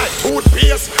look like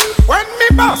toothpaste. When me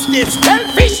boss this, tell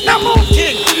fish no move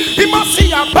king. He must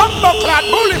see a bumper clad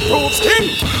bulletproof skin.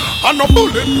 And no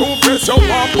bulletproof vest, you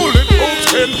want bulletproof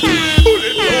skin.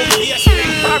 Bulletproof vest,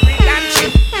 big fabric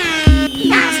dancing.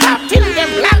 Now stop till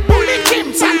them black bullet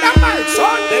Tims and the mics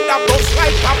on. Then the bust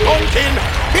like a pumpkin.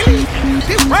 Believe me,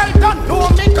 the world don't know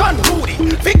me gun booty.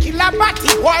 Vicky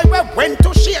Labati, boy, we went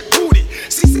to shake booty.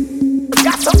 Sissy,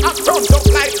 got some up front up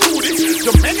like booty.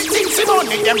 So many things in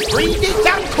money, them greedy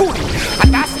and cootie.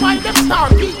 And that's why them star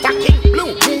Peter King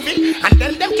Blue movie. And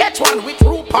then them catch one with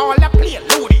RuPaul and play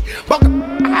Looney. But I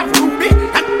have Ruby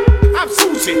and have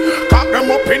Susie. Cock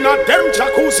them up in a them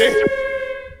jacuzzi.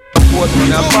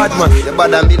 Me a bad man. You bad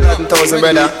than me 1,000,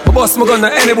 brother. My boss me gonna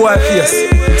any boy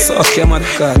face. So okay, man,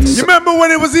 God. You remember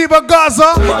when it was either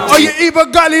Gaza or you either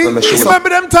Gully? You remember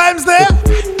them times there?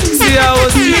 See, I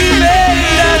was dreaming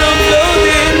that I'm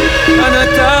floating on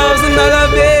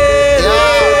 $1,000 bill.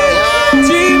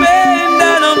 Dreaming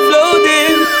that I'm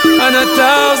floating on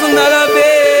 $1,000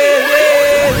 bill.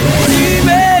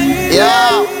 Dreaming.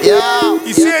 Yeah.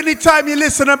 You see, anytime you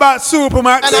listen about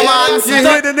Supermax, you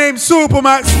hear the name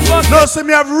Supermax. No, some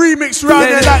you have remix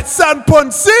round there like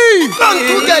Sandpon C.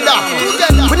 Together.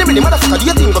 When you the motherfucker, do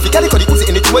you think of it? Can you call it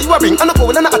anything where you are bring? And I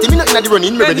go and I me not in the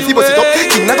running. Me ready to bust it up.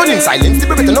 King not gone in silence. The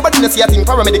better nobody see a thing.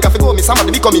 Paramedic have to go. Me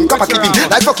somebody becoming copper clipping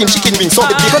like fucking chicken wings. So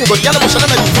the big gun go the other motion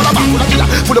and full of killer.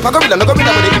 Full of a gorilla. No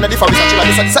gorilla but they in the forest.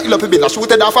 This is up a bill.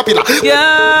 Shoot it off a pillar.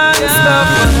 Yeah.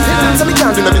 So me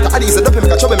can't do no better. I is a dope.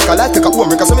 Me can chop. Me can like take a home.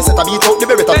 So me set a beat out. The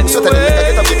beretta. So tell them me can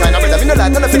get up the kind of brother. Me no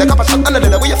like none of the copper shot. None of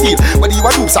the way you feel. Whether you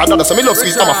are hoops or dollar. So me love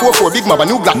squeeze. I'm a 4-4 big mama.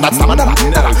 New black. That's some another.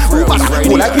 Who bada?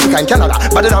 Who like pink and Canada?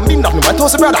 But then I'm been nothing. My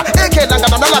toast brother. AK longer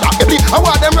than a ladder. I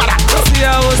want them brother. See,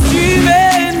 I was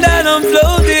dreaming that I'm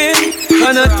floating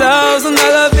on $1,000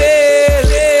 bill.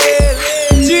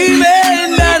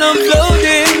 Dreaming that I'm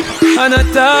floating on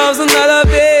 $1,000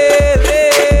 bill.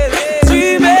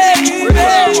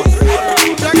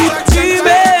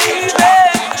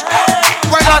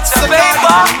 Got your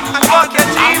paper and fuck your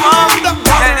team up.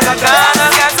 Then you're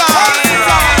gonna get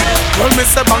Well, me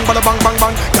say bang, bada bang, bang,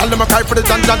 bang. Y'all them a cry for the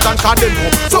John, John, John, cause they know.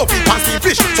 So we fancy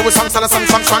fish, so we sang, sala, sang,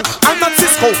 sang, sang. I'm not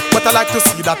Cisco, but I like to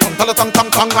see that tongue, tala, tongue,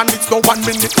 tongue, tongue. And it's no 1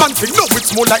 minute man thing, no,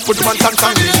 it's more like good man, tang,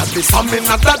 tang. We have this, I'm in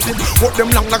that thing. Walk them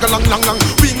long, naga, long, long, long.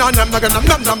 We na nam, naga, nam,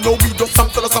 nam, nam. No, we do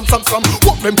some, tala, some.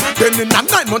 Walk them, then in a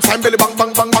 9 months time, belly bang, bang,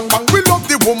 bang, bang, bang. We love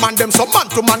the woman, them so man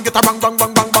to man, get a bang, bang,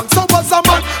 bang, bang, bang. So as a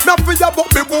man, me feel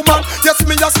about me woman. Yes,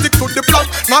 me a stick to the plan.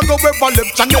 Now go ever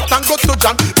left Janet and go to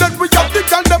John. Then we have the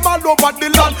girl them all over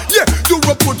the land. Yeah,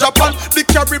 Europe to Japan, the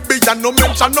Caribbean, no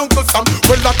mention Uncle Sam.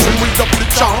 Well, I tell we up the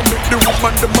charm. Make the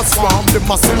woman them a swarm. Them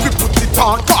a say we put it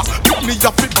on. Cause look me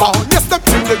a fit on. Yes, them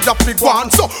thing they a fit on.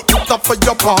 So put up for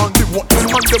your bond. The what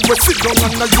them and them we sit down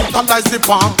and utilize the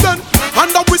farm. Then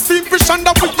and we see fish and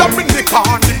we up in the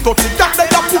car. The dirty that they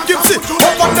have to give sit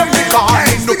over them the car.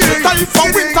 No time for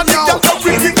winter, the girl that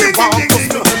we give the farm.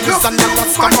 This and that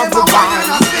scam of the vine.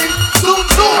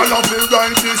 I love the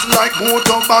ride this like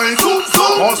motorbike.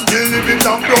 Must be living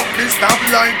down broke this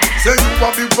stoplight. Say you a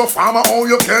big farmer, oh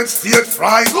you can't stay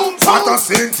fried. What a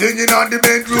same thing in the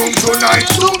bedroom tonight.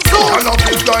 I love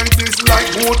the ride this like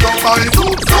motorbike.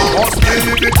 Must be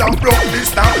living down broke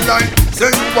this stoplight. Say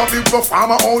you a big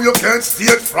farmer, oh you can't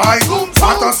stay fried.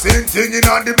 What a same thing in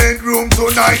the bedroom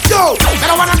tonight. Yo, I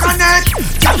don't wanna connect.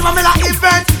 Got to a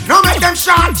event. No make them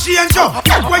short change yo.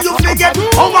 That's where you forget.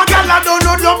 Oh my girl, I don't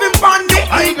know love him on the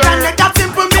internet. That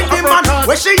simple make the man.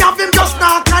 Where she have him just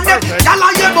not connect. Y'all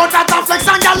are here but at a flex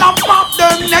and y'all a pop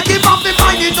them. Let him off the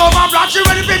find it over broad. She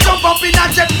ready to jump up in a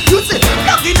jet. You see,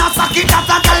 plug in a socket that's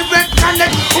a direct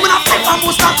connect. Woman a flip and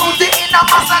must not count it in a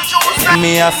Massachusetts.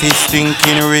 Me a fist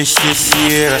thinking rich this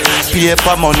year.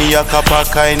 Paper money a cup of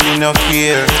kind me no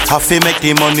care. Have to make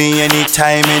the money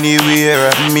anytime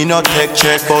anywhere. Me no take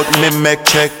check but me make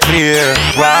check clear.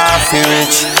 Waffy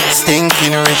rich,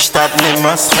 stinking rich that me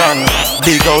must run.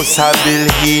 Big house a bill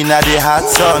he na the hot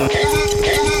sun.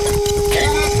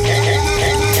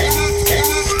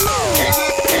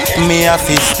 Me a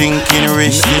fist thinking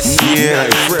rich this year.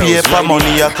 Paper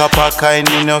money a cup of kind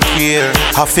me no care.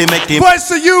 Have to make the Voice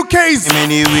of UK's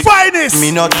finest. Me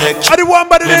no take I the one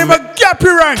by the name of Gappy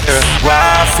Ranks.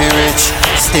 Waffy rich,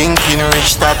 stinking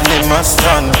rich that me must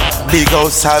run. Big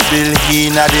house a bill he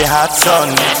na the hot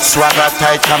sun. Swagger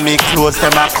tight and me clothes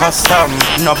them a custom.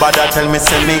 Nobody tell me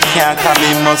say me can't cause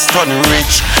me must turn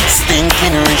rich.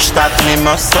 Stinking rich that me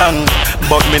must run.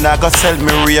 But me nah go sell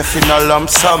me reef in a lump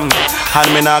sum. And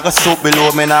me nah go soup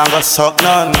below, me nah go suck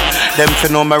none. Them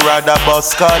fi know me rather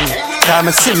bust gun. Cause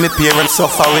me see me parents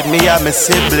suffer with me and me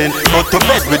sibling. Go to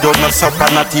bed without no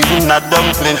supper, not even a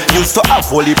dumpling. Used to have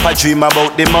whole heap a dream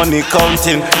about the money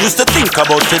counting. Used to think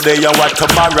about today and what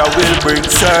tomorrow will bring.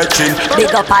 Searching.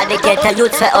 Big up all the ghetto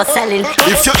youths for us selling.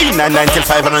 If you in a 9 till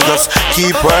 5 and just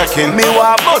keep working. Me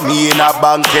want money in a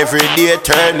bank every day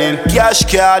turning. Cash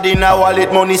card in a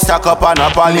wallet, money stack up and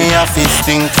up. And me a fist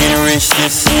thinking rich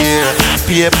this year.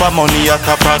 Paper money a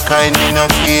cup of kind me no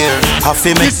care.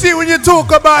 You see when you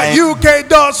talk about UK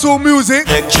dancehall music,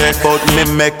 take check but me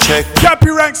make check.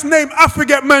 Gappy Ranks name I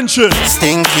forget mention.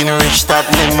 Stinking rich that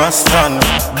me must run.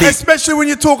 Especially when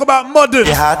you talk about modern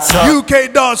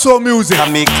UK dancehall music.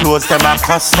 And me clothes them a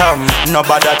custom.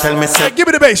 Nobody tell me say give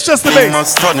me the bass, just the bass.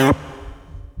 Must run.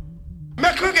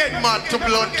 Make we get mad to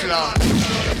blood clot.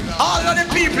 All of the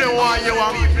people want you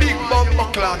a big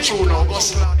bumper clot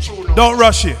tune. Don't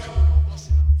rush it.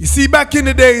 You see, back in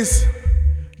the days,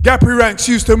 Gappy Ranks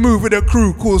used to move with a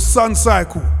crew called Sun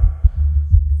Cycle.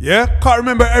 Yeah? Can't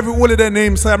remember all of their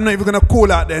names, so I'm not even going to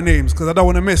call out their names because I don't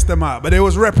want to mess them out. But they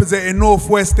was representing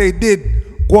Northwest. They did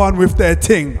go on with their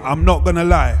thing. I'm not going to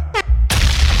lie.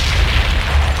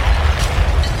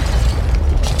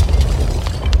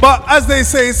 But as they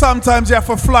say, sometimes you have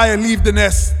to fly and leave the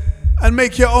nest and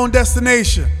make your own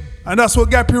destination. And that's what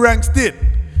Gappy Ranks did.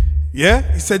 Yeah?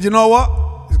 He said, you know what?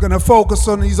 He's going to focus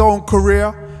on his own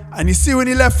career. And you see when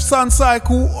he left Sun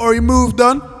Cycle or he moved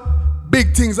on,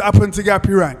 big things happened to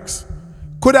Gappy Ranks.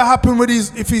 Could have happened with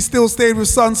if he still stayed with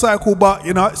Sun Cycle, but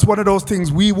you know, it's one of those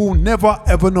things we will never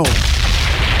ever know.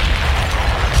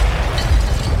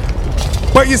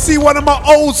 But you see, one of my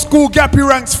old school Gappy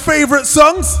Ranks favorite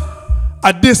songs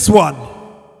are this one.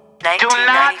 Do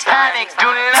not panic, do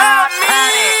not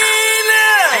panic.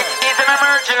 This is an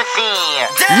emergency.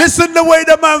 Listen the way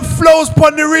the man flows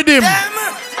upon the rhythm.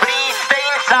 Please stay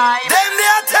inside. Them they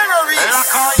are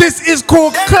terrorists. This is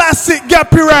called classic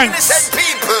Gappy Ranks.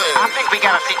 I think we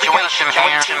got a situation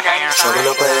here.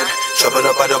 Trouble up ahead. trouble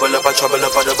up a double up a trouble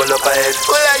up a double up ahead.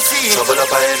 Well I see trouble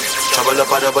up ahead, trouble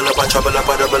up a double up a trouble up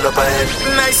a double up ahead.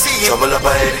 I see trouble up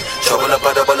ahead, trouble up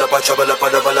a double up a trouble up a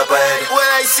double up ahead.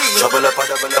 Well I see trouble up a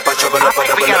double up a trouble up a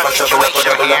double up a trouble up a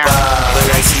double up.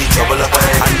 Well I see trouble up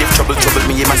ahead, and if trouble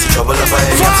me, you must see trouble up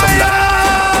ahead.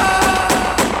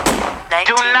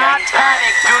 Do not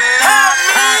panic, do not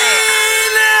panic.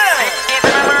 This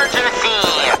is an emergency.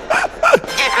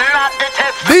 It's not the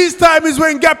test. These time is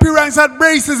when Gappy Ranks had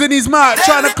braces in his mouth,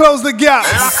 trying to close the gap.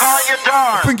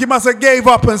 I think he must have gave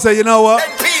up and said, you know what?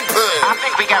 I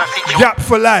think we got a situation. Gap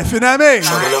for life, you know what I mean?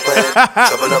 Trouble up ahead,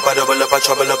 trouble up a double up a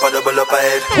trouble up a double up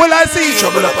ahead. Well I see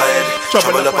trouble up ahead,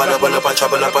 trouble up a double up a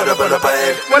trouble up a double up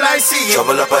ahead. Well I see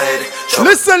trouble up ahead.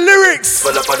 Listen lyrics.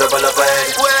 Trouble up a double up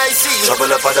ahead. Well I see trouble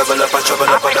up a double up a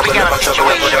trouble up a double up a trouble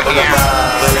up a double up.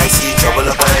 Well I see trouble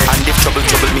up ahead, and if trouble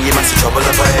me, you must see trouble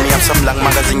up ahead. Me have some long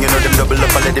magazine, you know them double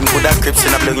up. I let them put that crips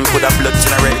in a blood, him put that blood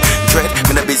in a red. Dread,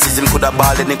 me the business, him coulda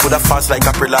ball, and him coulda fast like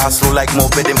a prilla, slow like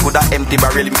moped, him coulda empty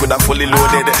barrel, him coulda fully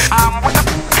loaded. What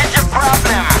is your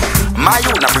problem? My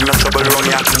you not bring no trouble round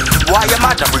ya. Why you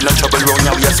mad not bring no trouble round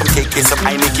ya? We have some cake, some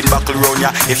eye making buckle round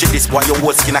ya. If she this boy, your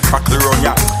whole skin a crackle round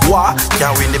ya. Why?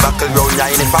 Can't win the buckle round ya.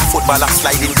 And if a footballer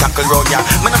sliding tackle round ya,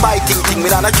 man a buy ting me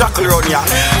down a jackal round ya.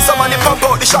 Someone if I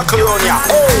bought the shackle round ya.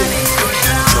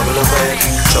 Trouble up ahead,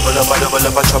 trouble up a double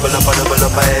up a trouble up a double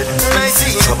up ahead. I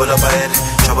see trouble up ahead,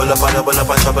 trouble up a double up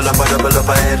a trouble up a double up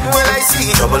ahead. Well I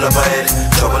see trouble up ahead,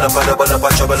 trouble up a double up a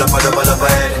trouble up a double up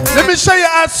ahead. Let me show you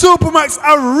how Supermax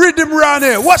a rhythm round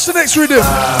here. Watch the next rhythm.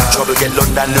 Trouble get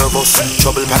London nervous.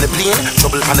 Trouble on the plane,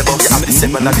 trouble on the bus. I'm the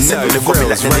 7 and the 7, they go be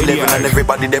like the 11 and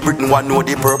everybody they Britain want know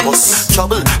the purpose.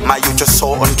 Trouble, my you just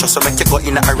so untrust, so make you go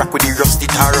in a Iraq with the rusty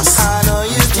Taurus. I know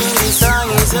you think this song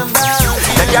is about you.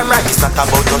 Then you're right, it's not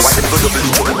about us. Why them go double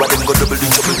the trouble, why them go double the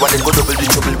trouble, why them go double the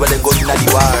trouble, why them go in the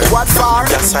war. What for?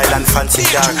 Your silent fancy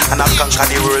car, and I'll conquer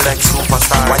the world like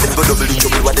superstar. Why them go double the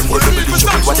trouble, why them go double the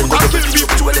trouble, why them go double the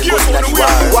trouble, why them go in the war.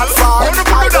 What for?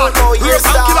 I don't know your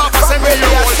star.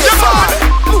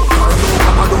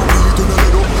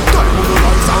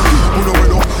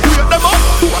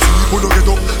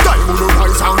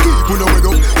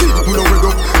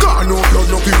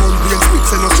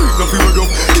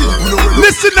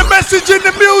 Listen the message in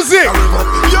the music.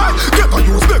 Yeah, get a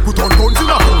use, make we turn guns in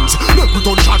a hands, make we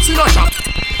turn shots in a shop.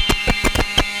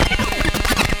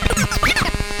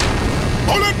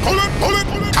 Pull it,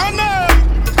 and then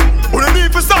we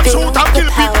need to stop shoot and kill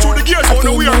people through the gears.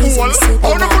 How we are cool?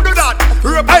 How do we do that?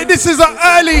 Hey, this is an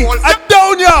early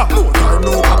Adonia. No time,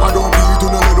 no papa, don't beat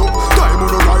on the head up. Time on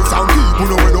the rise and keep on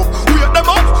the head up. Wake them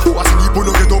up, who are sleep on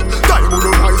the get up. Time on the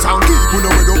rise and keep on the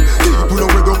head up. Keep on the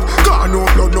head up. Got no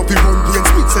blood, no people pain,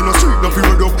 spits in the street, no fear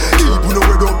head up. Keep on the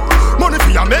head up. Money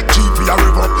for ya make, cheap for ya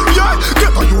rev up. Yeah,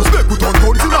 get a use, make we turn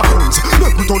guns in a hands,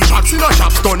 make we turn shots in a shop,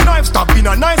 turn knife stab in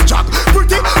a nice jack.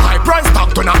 Pretty high price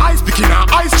tag, turn a ice pick in a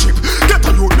ice chip. Get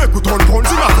a use, make we turn guns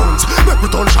in a hands, make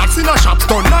we turn shots in a shop,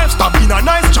 turn knife stab in a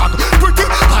nice jack. Pretty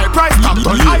high price tag,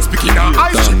 turn ice pick in a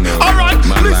ice chip. Alright,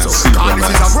 listen, cause this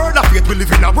is a world of hate, we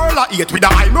live in a world of hate with a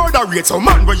high murder rate. So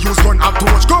man, we use gun have too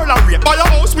much girl and rape. Buy a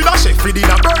house with a chef, feed in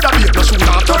a bird of bait, no shoot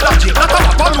and turn a jake. Not a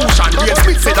pollution, real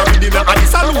spit said a rhythm and the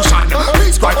solution.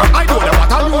 Please cry, I don't know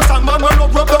what a loose and man will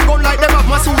not rub them gun like them have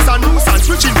masseuse and nuisance.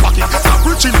 Switching pocket, stop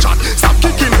preaching chat, stop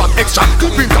kicking back extra,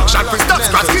 clipping back shot, free stop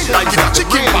scratch, clean like it a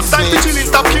chicken back. Time to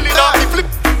chilling, stop killing all the flip.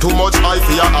 Too much eye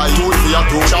for your eye, tooth for your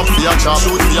tooth, chop for your chop,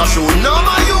 shoot for your shoot. No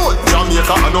my youth,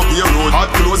 Jamaica and up your road, hot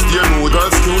close their road,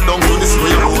 girls cute down to the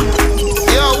square road.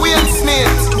 Yo, Will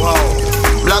Smith, wow.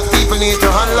 Black people need to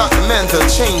unlock the mental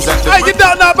chains that I get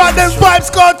down now about them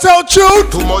vibes cartel tune.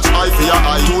 Too much eye for your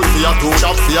eye, tooth for your tooth,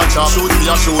 chop for your chop, shoot for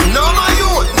your shoot. No my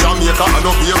youth, Jamaica and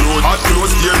up your road, hot close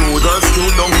their road, girls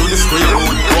cute down to the square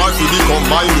road. War to become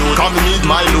my youth, come need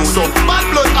my loot. So bad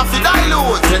blood have to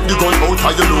dilute. Take the gun out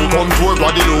of your loot, come to a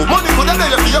body loop. Money for the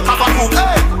belly for your cover hoop.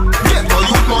 Hey, get or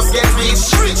you must get rich.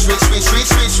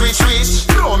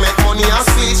 Don't make money and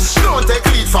switch. Don't take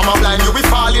lead from a blind, you be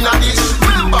falling a ditch.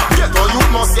 Remember, get or you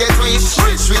must get rich.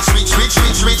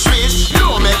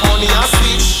 Don't make money and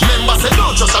switch. Remember, say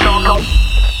don't just allow now.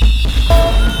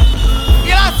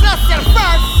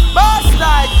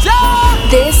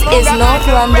 This is North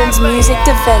London's music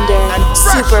defender,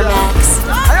 Supermax.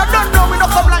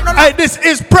 Hey, this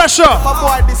is Pressure.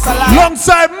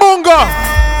 Alongside Munga.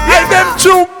 Hey, them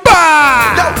too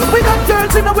bad. We got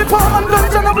girls in our apartment,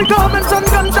 guns in our garments, and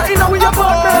ganja in our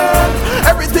apartment.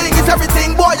 Everything is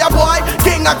everything, boy, a boy,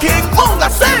 king a king, Munga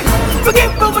sing.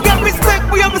 Forgive, don't forget respect.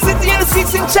 We have a city and a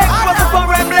six in check. What's the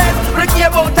foreign bless? Break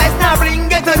your bow ties, now bring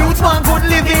get a roots, one good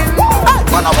living.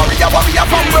 Man, a warrior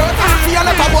from birth. See a a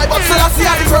never boy, but still I see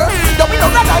how the first. Yo, we don't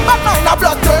die, but now no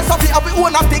blood thirst. So we have we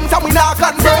own of things and we not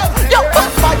convert. Yo,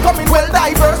 first fight coming well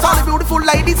diverse. All the beautiful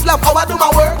ladies love how I do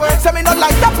my work. Say me not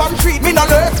like that and treat me no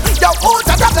lurk. Yo, who's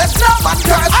a drop no man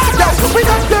curse. Yo, we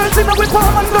got girls in our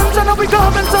farm and guns and our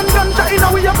garments and ganja in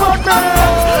our apartment.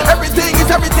 Everything is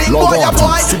everything, boy, a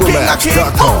boy, king a king.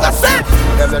 That's it.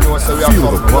 Them know so we have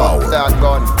some that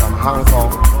gun from Hong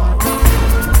Kong.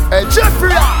 Hey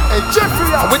Jeffrey,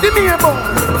 with the neighbor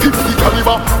 50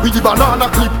 caliber, with the banana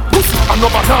clip. Pussy and no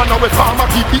banana with farmer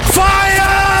keep it.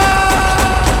 Fire!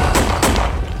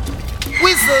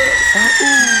 Wizard.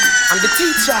 I'm the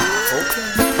teacher.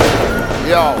 Okay.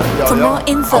 For more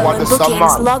info and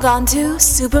bookings, log on to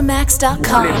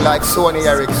supermax.com. Like Sony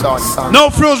Ericsson. No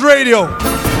Frills Radio.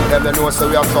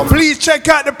 Please check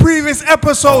out the previous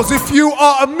episodes if you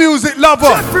are a music lover.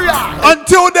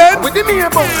 Until then, with the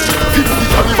neighbor 50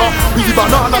 caliber, with the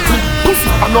banana clip. Pussy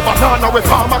and no banana with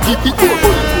farmer keep it.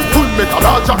 Full make a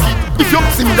large jacket. If you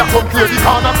see me that come clear the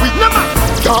corner quick. No man,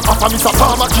 can't offer me some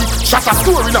farmer key. Shot a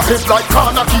store in a head like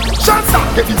corner key. Chance that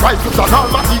get the rifles and all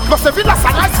my key. Plus every last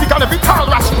and I speak and every tall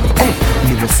rash. Hey,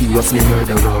 me no serious, me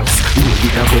murderers. You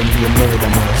did a gun, me a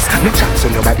murderers. No chat so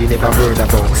nobody never heard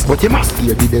of us. But you must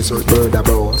hear the desert bird of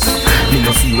us. Me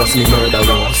no serious, me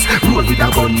murderers. Roll with a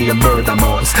gun, me a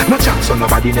murderers. No chat so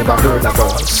nobody never heard of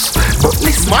us. But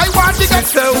listen, my one thing I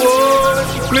say, whoa,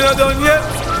 me not done yet.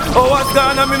 Oh, what's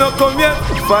gone and me not come yet.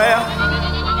 Fire,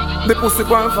 the pussy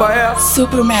on fire.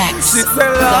 Supermax. She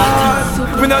say,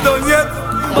 Lord, me not done yet.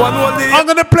 One more day. I'm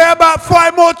gonna play about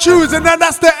 5 more tunes and then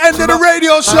that's the end of the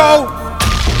radio show.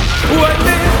 One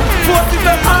day, force is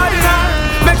an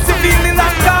ordinary. Makes you feeling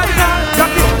like cardinal.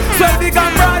 Got it, swell big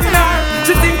and broad in her.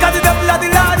 She think of the devil of the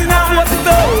Lord in her. Force is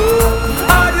so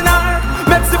ordinary.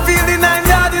 Makes you feeling like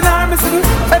yard in her. Me sing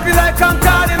happy like I'm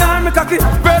cardinal. Me cocky,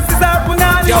 verses are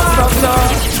punani. Yo, stop,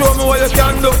 show me what you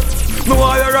can do. Me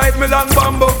want you ride me long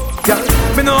bamboo. Yeah,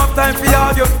 me no have time for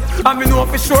you. And me know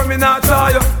for sure me not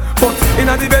try you. But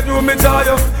inna the bedroom me draw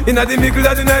you. Inna the middle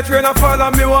of the night rain a fall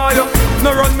and me want you.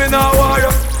 No run me now want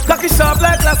you. Cocky sharp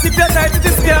like glass if you tight to the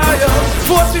sky you.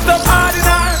 Force it up hard in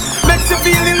her. Makes you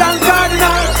feeling like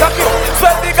cardinal. Cocky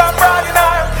sweat big and broad in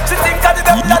her. She think of the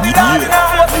devil of the Lord in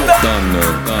her. Done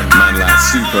man like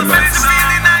Supermax.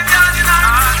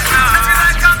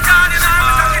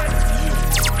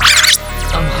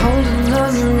 I'm holding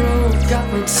on the road, got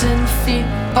me 10 feet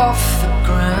off the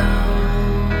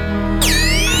ground.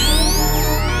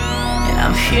 And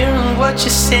I'm hearing what you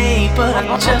say, but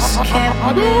I just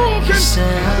can't make a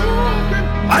sound.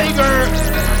 Tiger,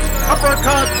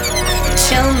 uppercut.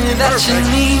 Tell me that you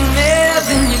need me,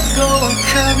 then you go and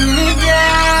cut me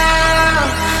down.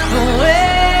 But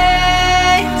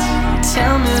wait,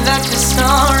 tell me that you're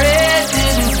sorry,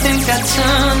 didn't think I'd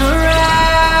turn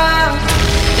around.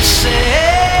 Say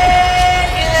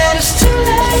that it's too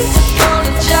late to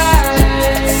apologize.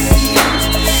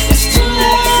 It's too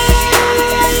late.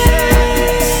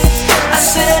 I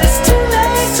said it's too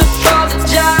late to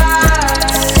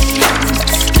apologize.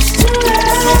 It's too late.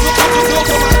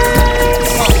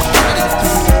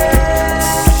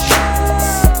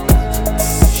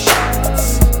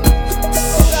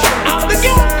 I'm the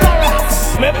gangster.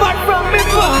 Me back from me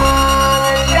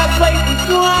fun. That's like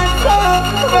the one song.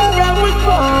 Where we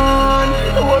fun.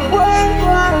 The whole world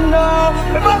wanna know.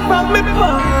 Me back from me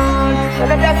fun.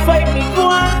 And that's why me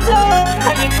want to.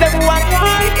 And it's everyone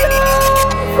like you.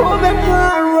 Oh, me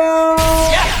fun.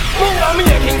 Yeah, move on me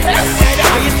looking. That's why the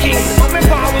highest king. I'm a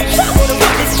power. Shot for the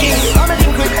biggest king. I'm a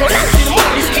link with one. See the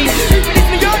money scheme. Even if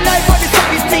me your life for the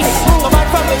saddest thing. Move on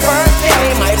from my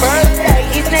birthday. My birthday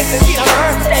is next to see the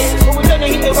birthday. But we gonna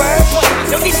hit the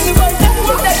birthday. Don't need me boys. That's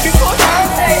what that's before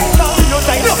birthday. No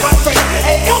time, no my friend.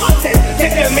 Hey, come on, say.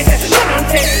 Take them in this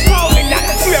nonsense. Rolling like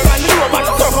a swear and know about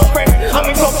the circle friend. I'm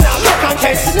in top now, no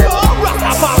contest. No,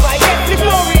 Rastafari, get the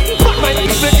glory. Fuck my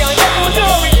people, young, that's no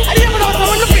story. I never know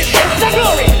someone to fit, that's the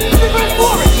glory. The first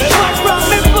glory, me watch from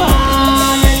me fun.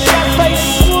 That's like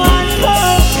one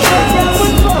love, from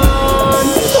me fun.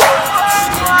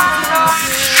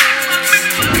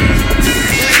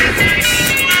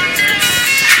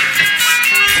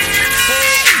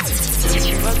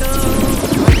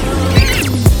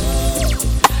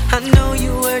 I know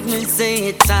you heard me say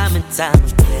it time and time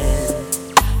again,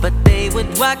 but they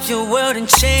would rock your world and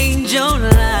change your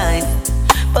life.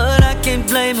 But I can't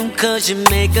blame them, cause you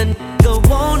make a nigga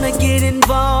wanna get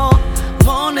involved,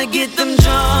 wanna get them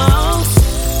drunk.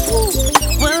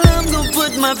 Well, I'm gonna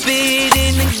put my bid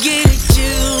in and get at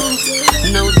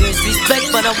you. No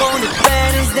disrespect, but I want it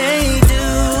bad as they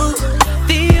do.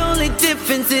 The only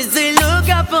difference is they look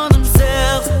out for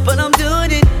themselves, but I'm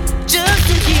doing it just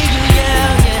to hear you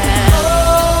yell, yeah.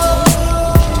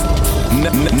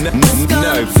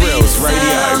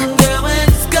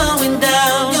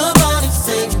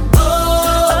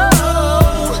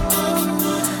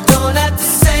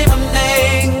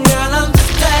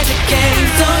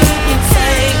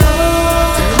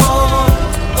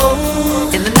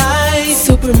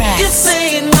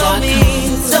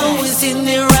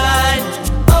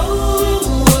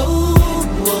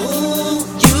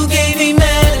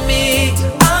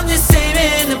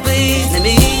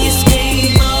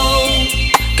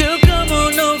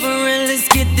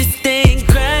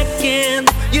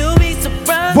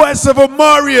 voice of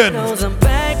Omarion.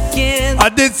 I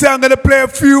did say I'm gonna play a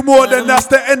few more, then that's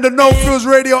the end of No Frills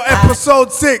Radio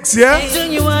episode 6, yeah?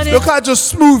 Look, I just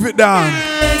smooth it down.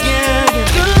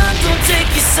 Take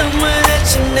you somewhere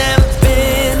that you've never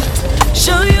been.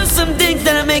 Show you some things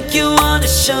that'll make you wanna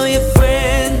show your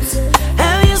friends.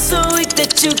 Have you so weak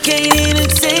that you can't even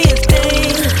say a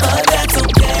thing? But that's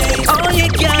okay. All you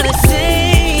gotta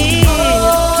say.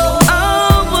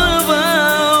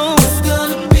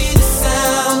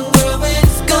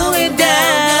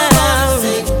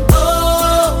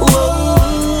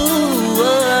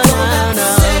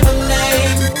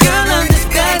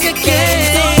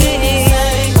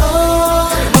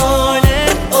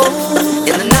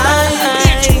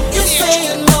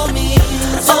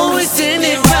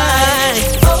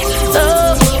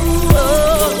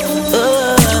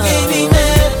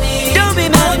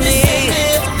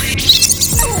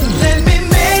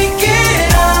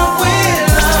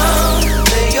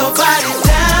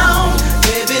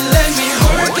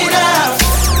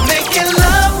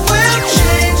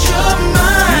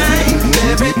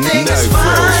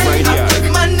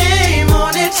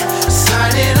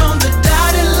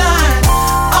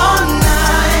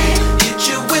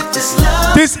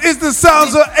 This is the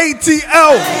sounds of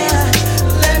ATL.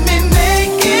 Let me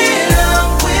make it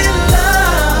up with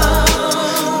love.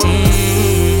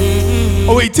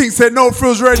 Oh, he thinks that No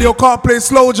Frills Radio can't play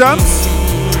slow jams.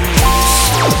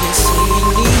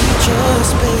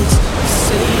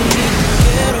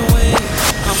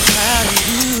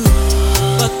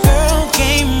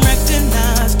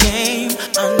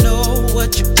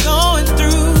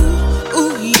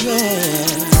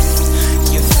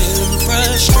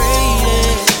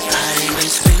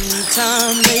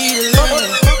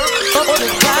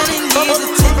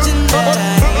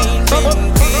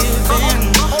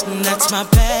 My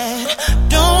bad,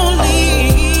 don't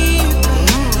leave.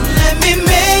 Let me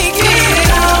make it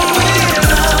all with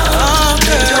love.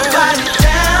 Put your body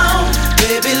down,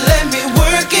 baby, let me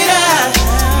work it out.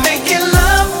 Making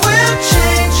love will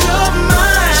change your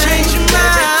mind. Change your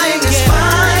mind. Everything is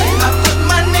fine. I put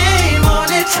my name on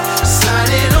it,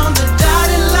 sign it on the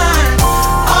dotted line.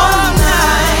 All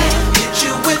night, hit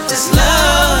you with this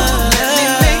love. Let me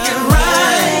make it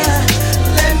right.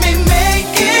 Let me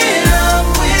make it up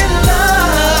with love.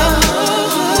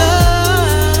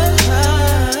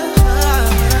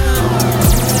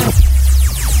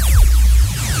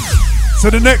 So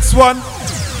the next one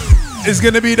is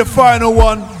going to be the final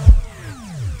one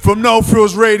from No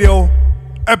Frills Radio,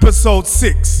 episode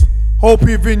 6. Hope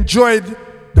you've enjoyed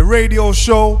the radio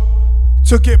show.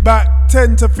 Took it back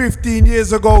 10 to 15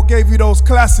 years ago, gave you those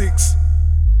classics.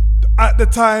 At the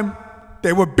time,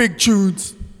 they were big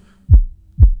tunes.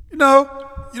 You know,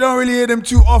 you don't really hear them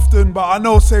too often, but I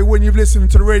know, say, when you've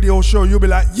listened to the radio show, you'll be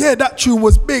like, yeah, that tune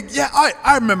was big. Yeah,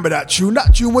 I remember that tune.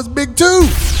 That tune was big too.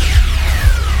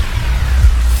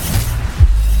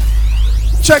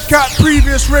 Check out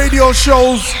previous radio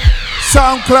shows,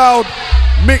 SoundCloud,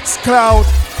 Mixcloud,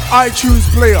 iTunes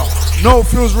Player, No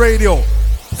Frills Radio.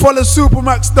 Follow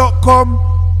supermax.com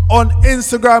on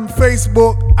Instagram,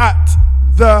 Facebook at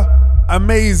The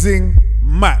Amazing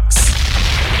Max.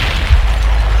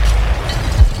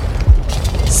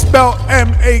 Spelled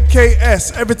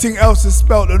M-A-K-S. Everything else is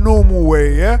spelled the normal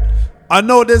way, yeah? I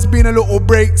know there's been a little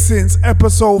break since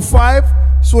episode 5.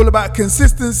 It's all about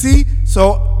consistency.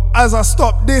 So as I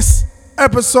stop this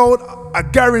episode, I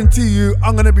guarantee you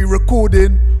I'm going to be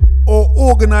recording or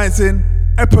organizing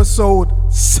episode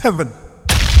 7.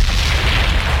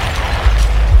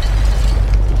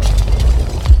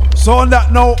 So on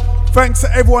that note, thanks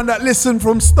to everyone that listened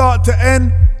from start to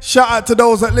end. Shout out to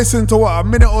those that listened to what, a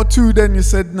minute or two, then you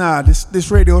said, nah, this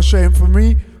radio show ain't for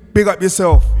me. Big up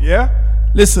yourself, yeah?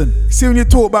 Listen, see when you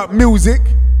talk about music,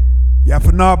 you have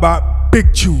to know about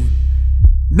big tune.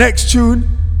 Next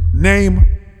tune, name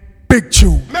big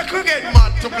tune. Make we get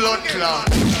mad to blood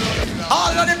clot.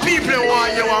 All of the people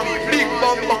want you want big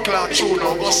bumper clot tune.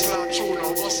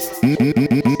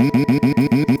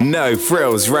 No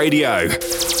Frills Radio.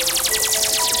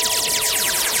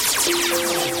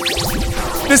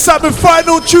 This is the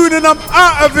final tune and I'm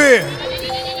out of here.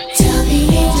 Tell the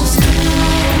angels no,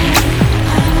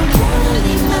 I don't wanna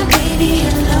leave my baby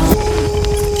alone.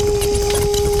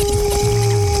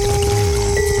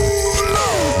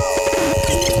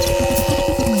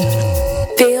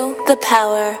 Feel the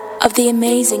power of the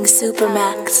amazing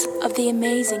Supermax. Of the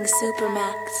amazing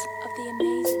Supermax. Of the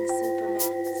amazing Supermax.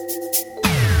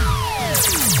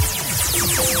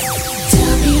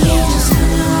 Tell the angels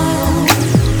no,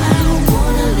 I don't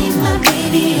wanna leave my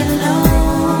baby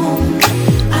alone.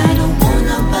 I don't want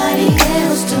nobody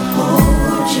else to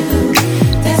hold you.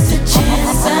 That's the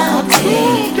chance I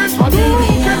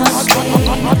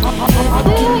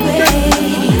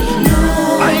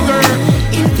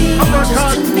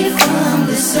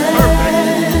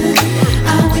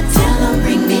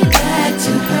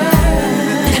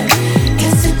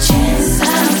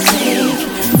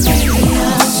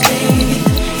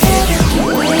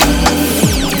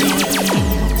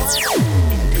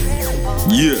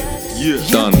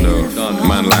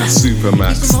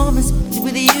Supermax. These moments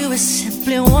with you is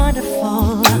simply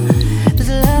wonderful. This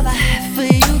love I have for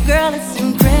you, girl, it's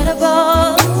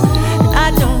incredible. And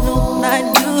I don't know what I'd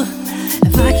do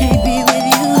if I can't be with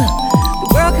you. The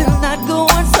world could not go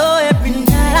on, so every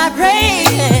night I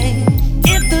pray.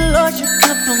 If the Lord should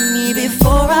come for me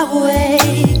before I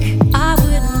wake, I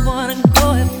wouldn't wanna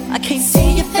go if I can't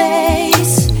see your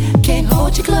face, can't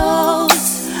hold you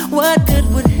close. What good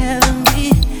would heaven be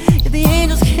if the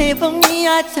angels came for me?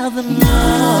 I tell them no.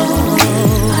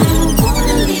 I don't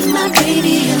wanna leave my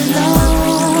baby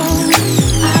alone.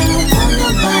 I don't want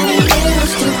nobody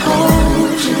else to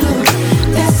hold you.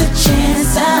 That's a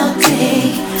chance I'll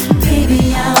take. Baby,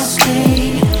 I'll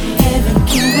stay. Heaven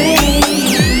can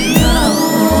wait. No,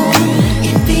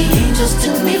 if the angels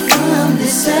took me from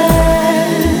this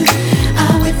earth, I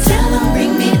would tell them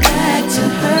bring me back to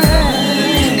her.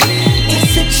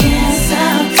 It's a chance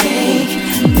I'll take.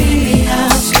 Baby,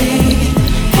 I'll stay.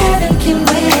 Heaven can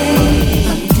wait.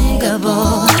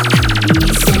 Unthinkable.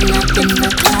 Sitting up in the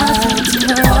clouds,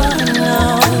 all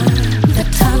alone. The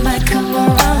time I come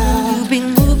around, you'll be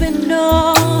moving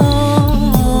on.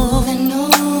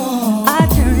 I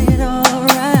turn it all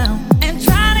around and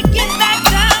try to get back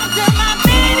down to my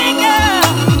baby girl.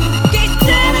 Can't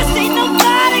stand to see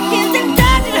nobody kissing,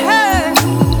 touching her.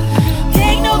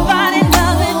 Ain't nobody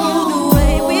loving you the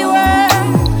way we were.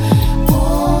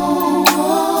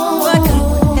 What could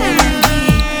heaven be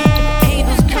if the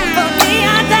angels come for me?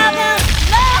 I tell them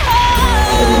no.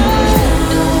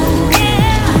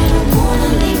 Yeah, I don't wanna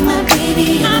leave my baby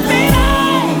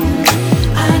alone.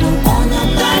 I don't want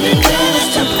nobody else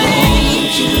to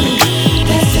make you.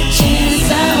 That's a chance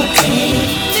I'll take.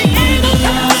 The angels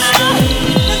I'll stay.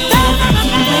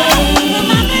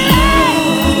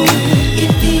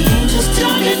 If the angels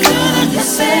took me from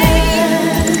this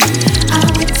earth, I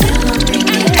would tell them bring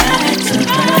me back to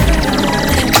her.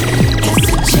 That's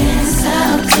a chance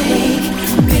I'll take.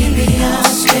 Baby, I'll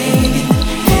stay.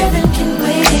 Heaven can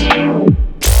wait.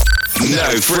 No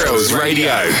Frills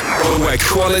Radio, where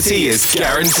quality is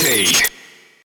guaranteed.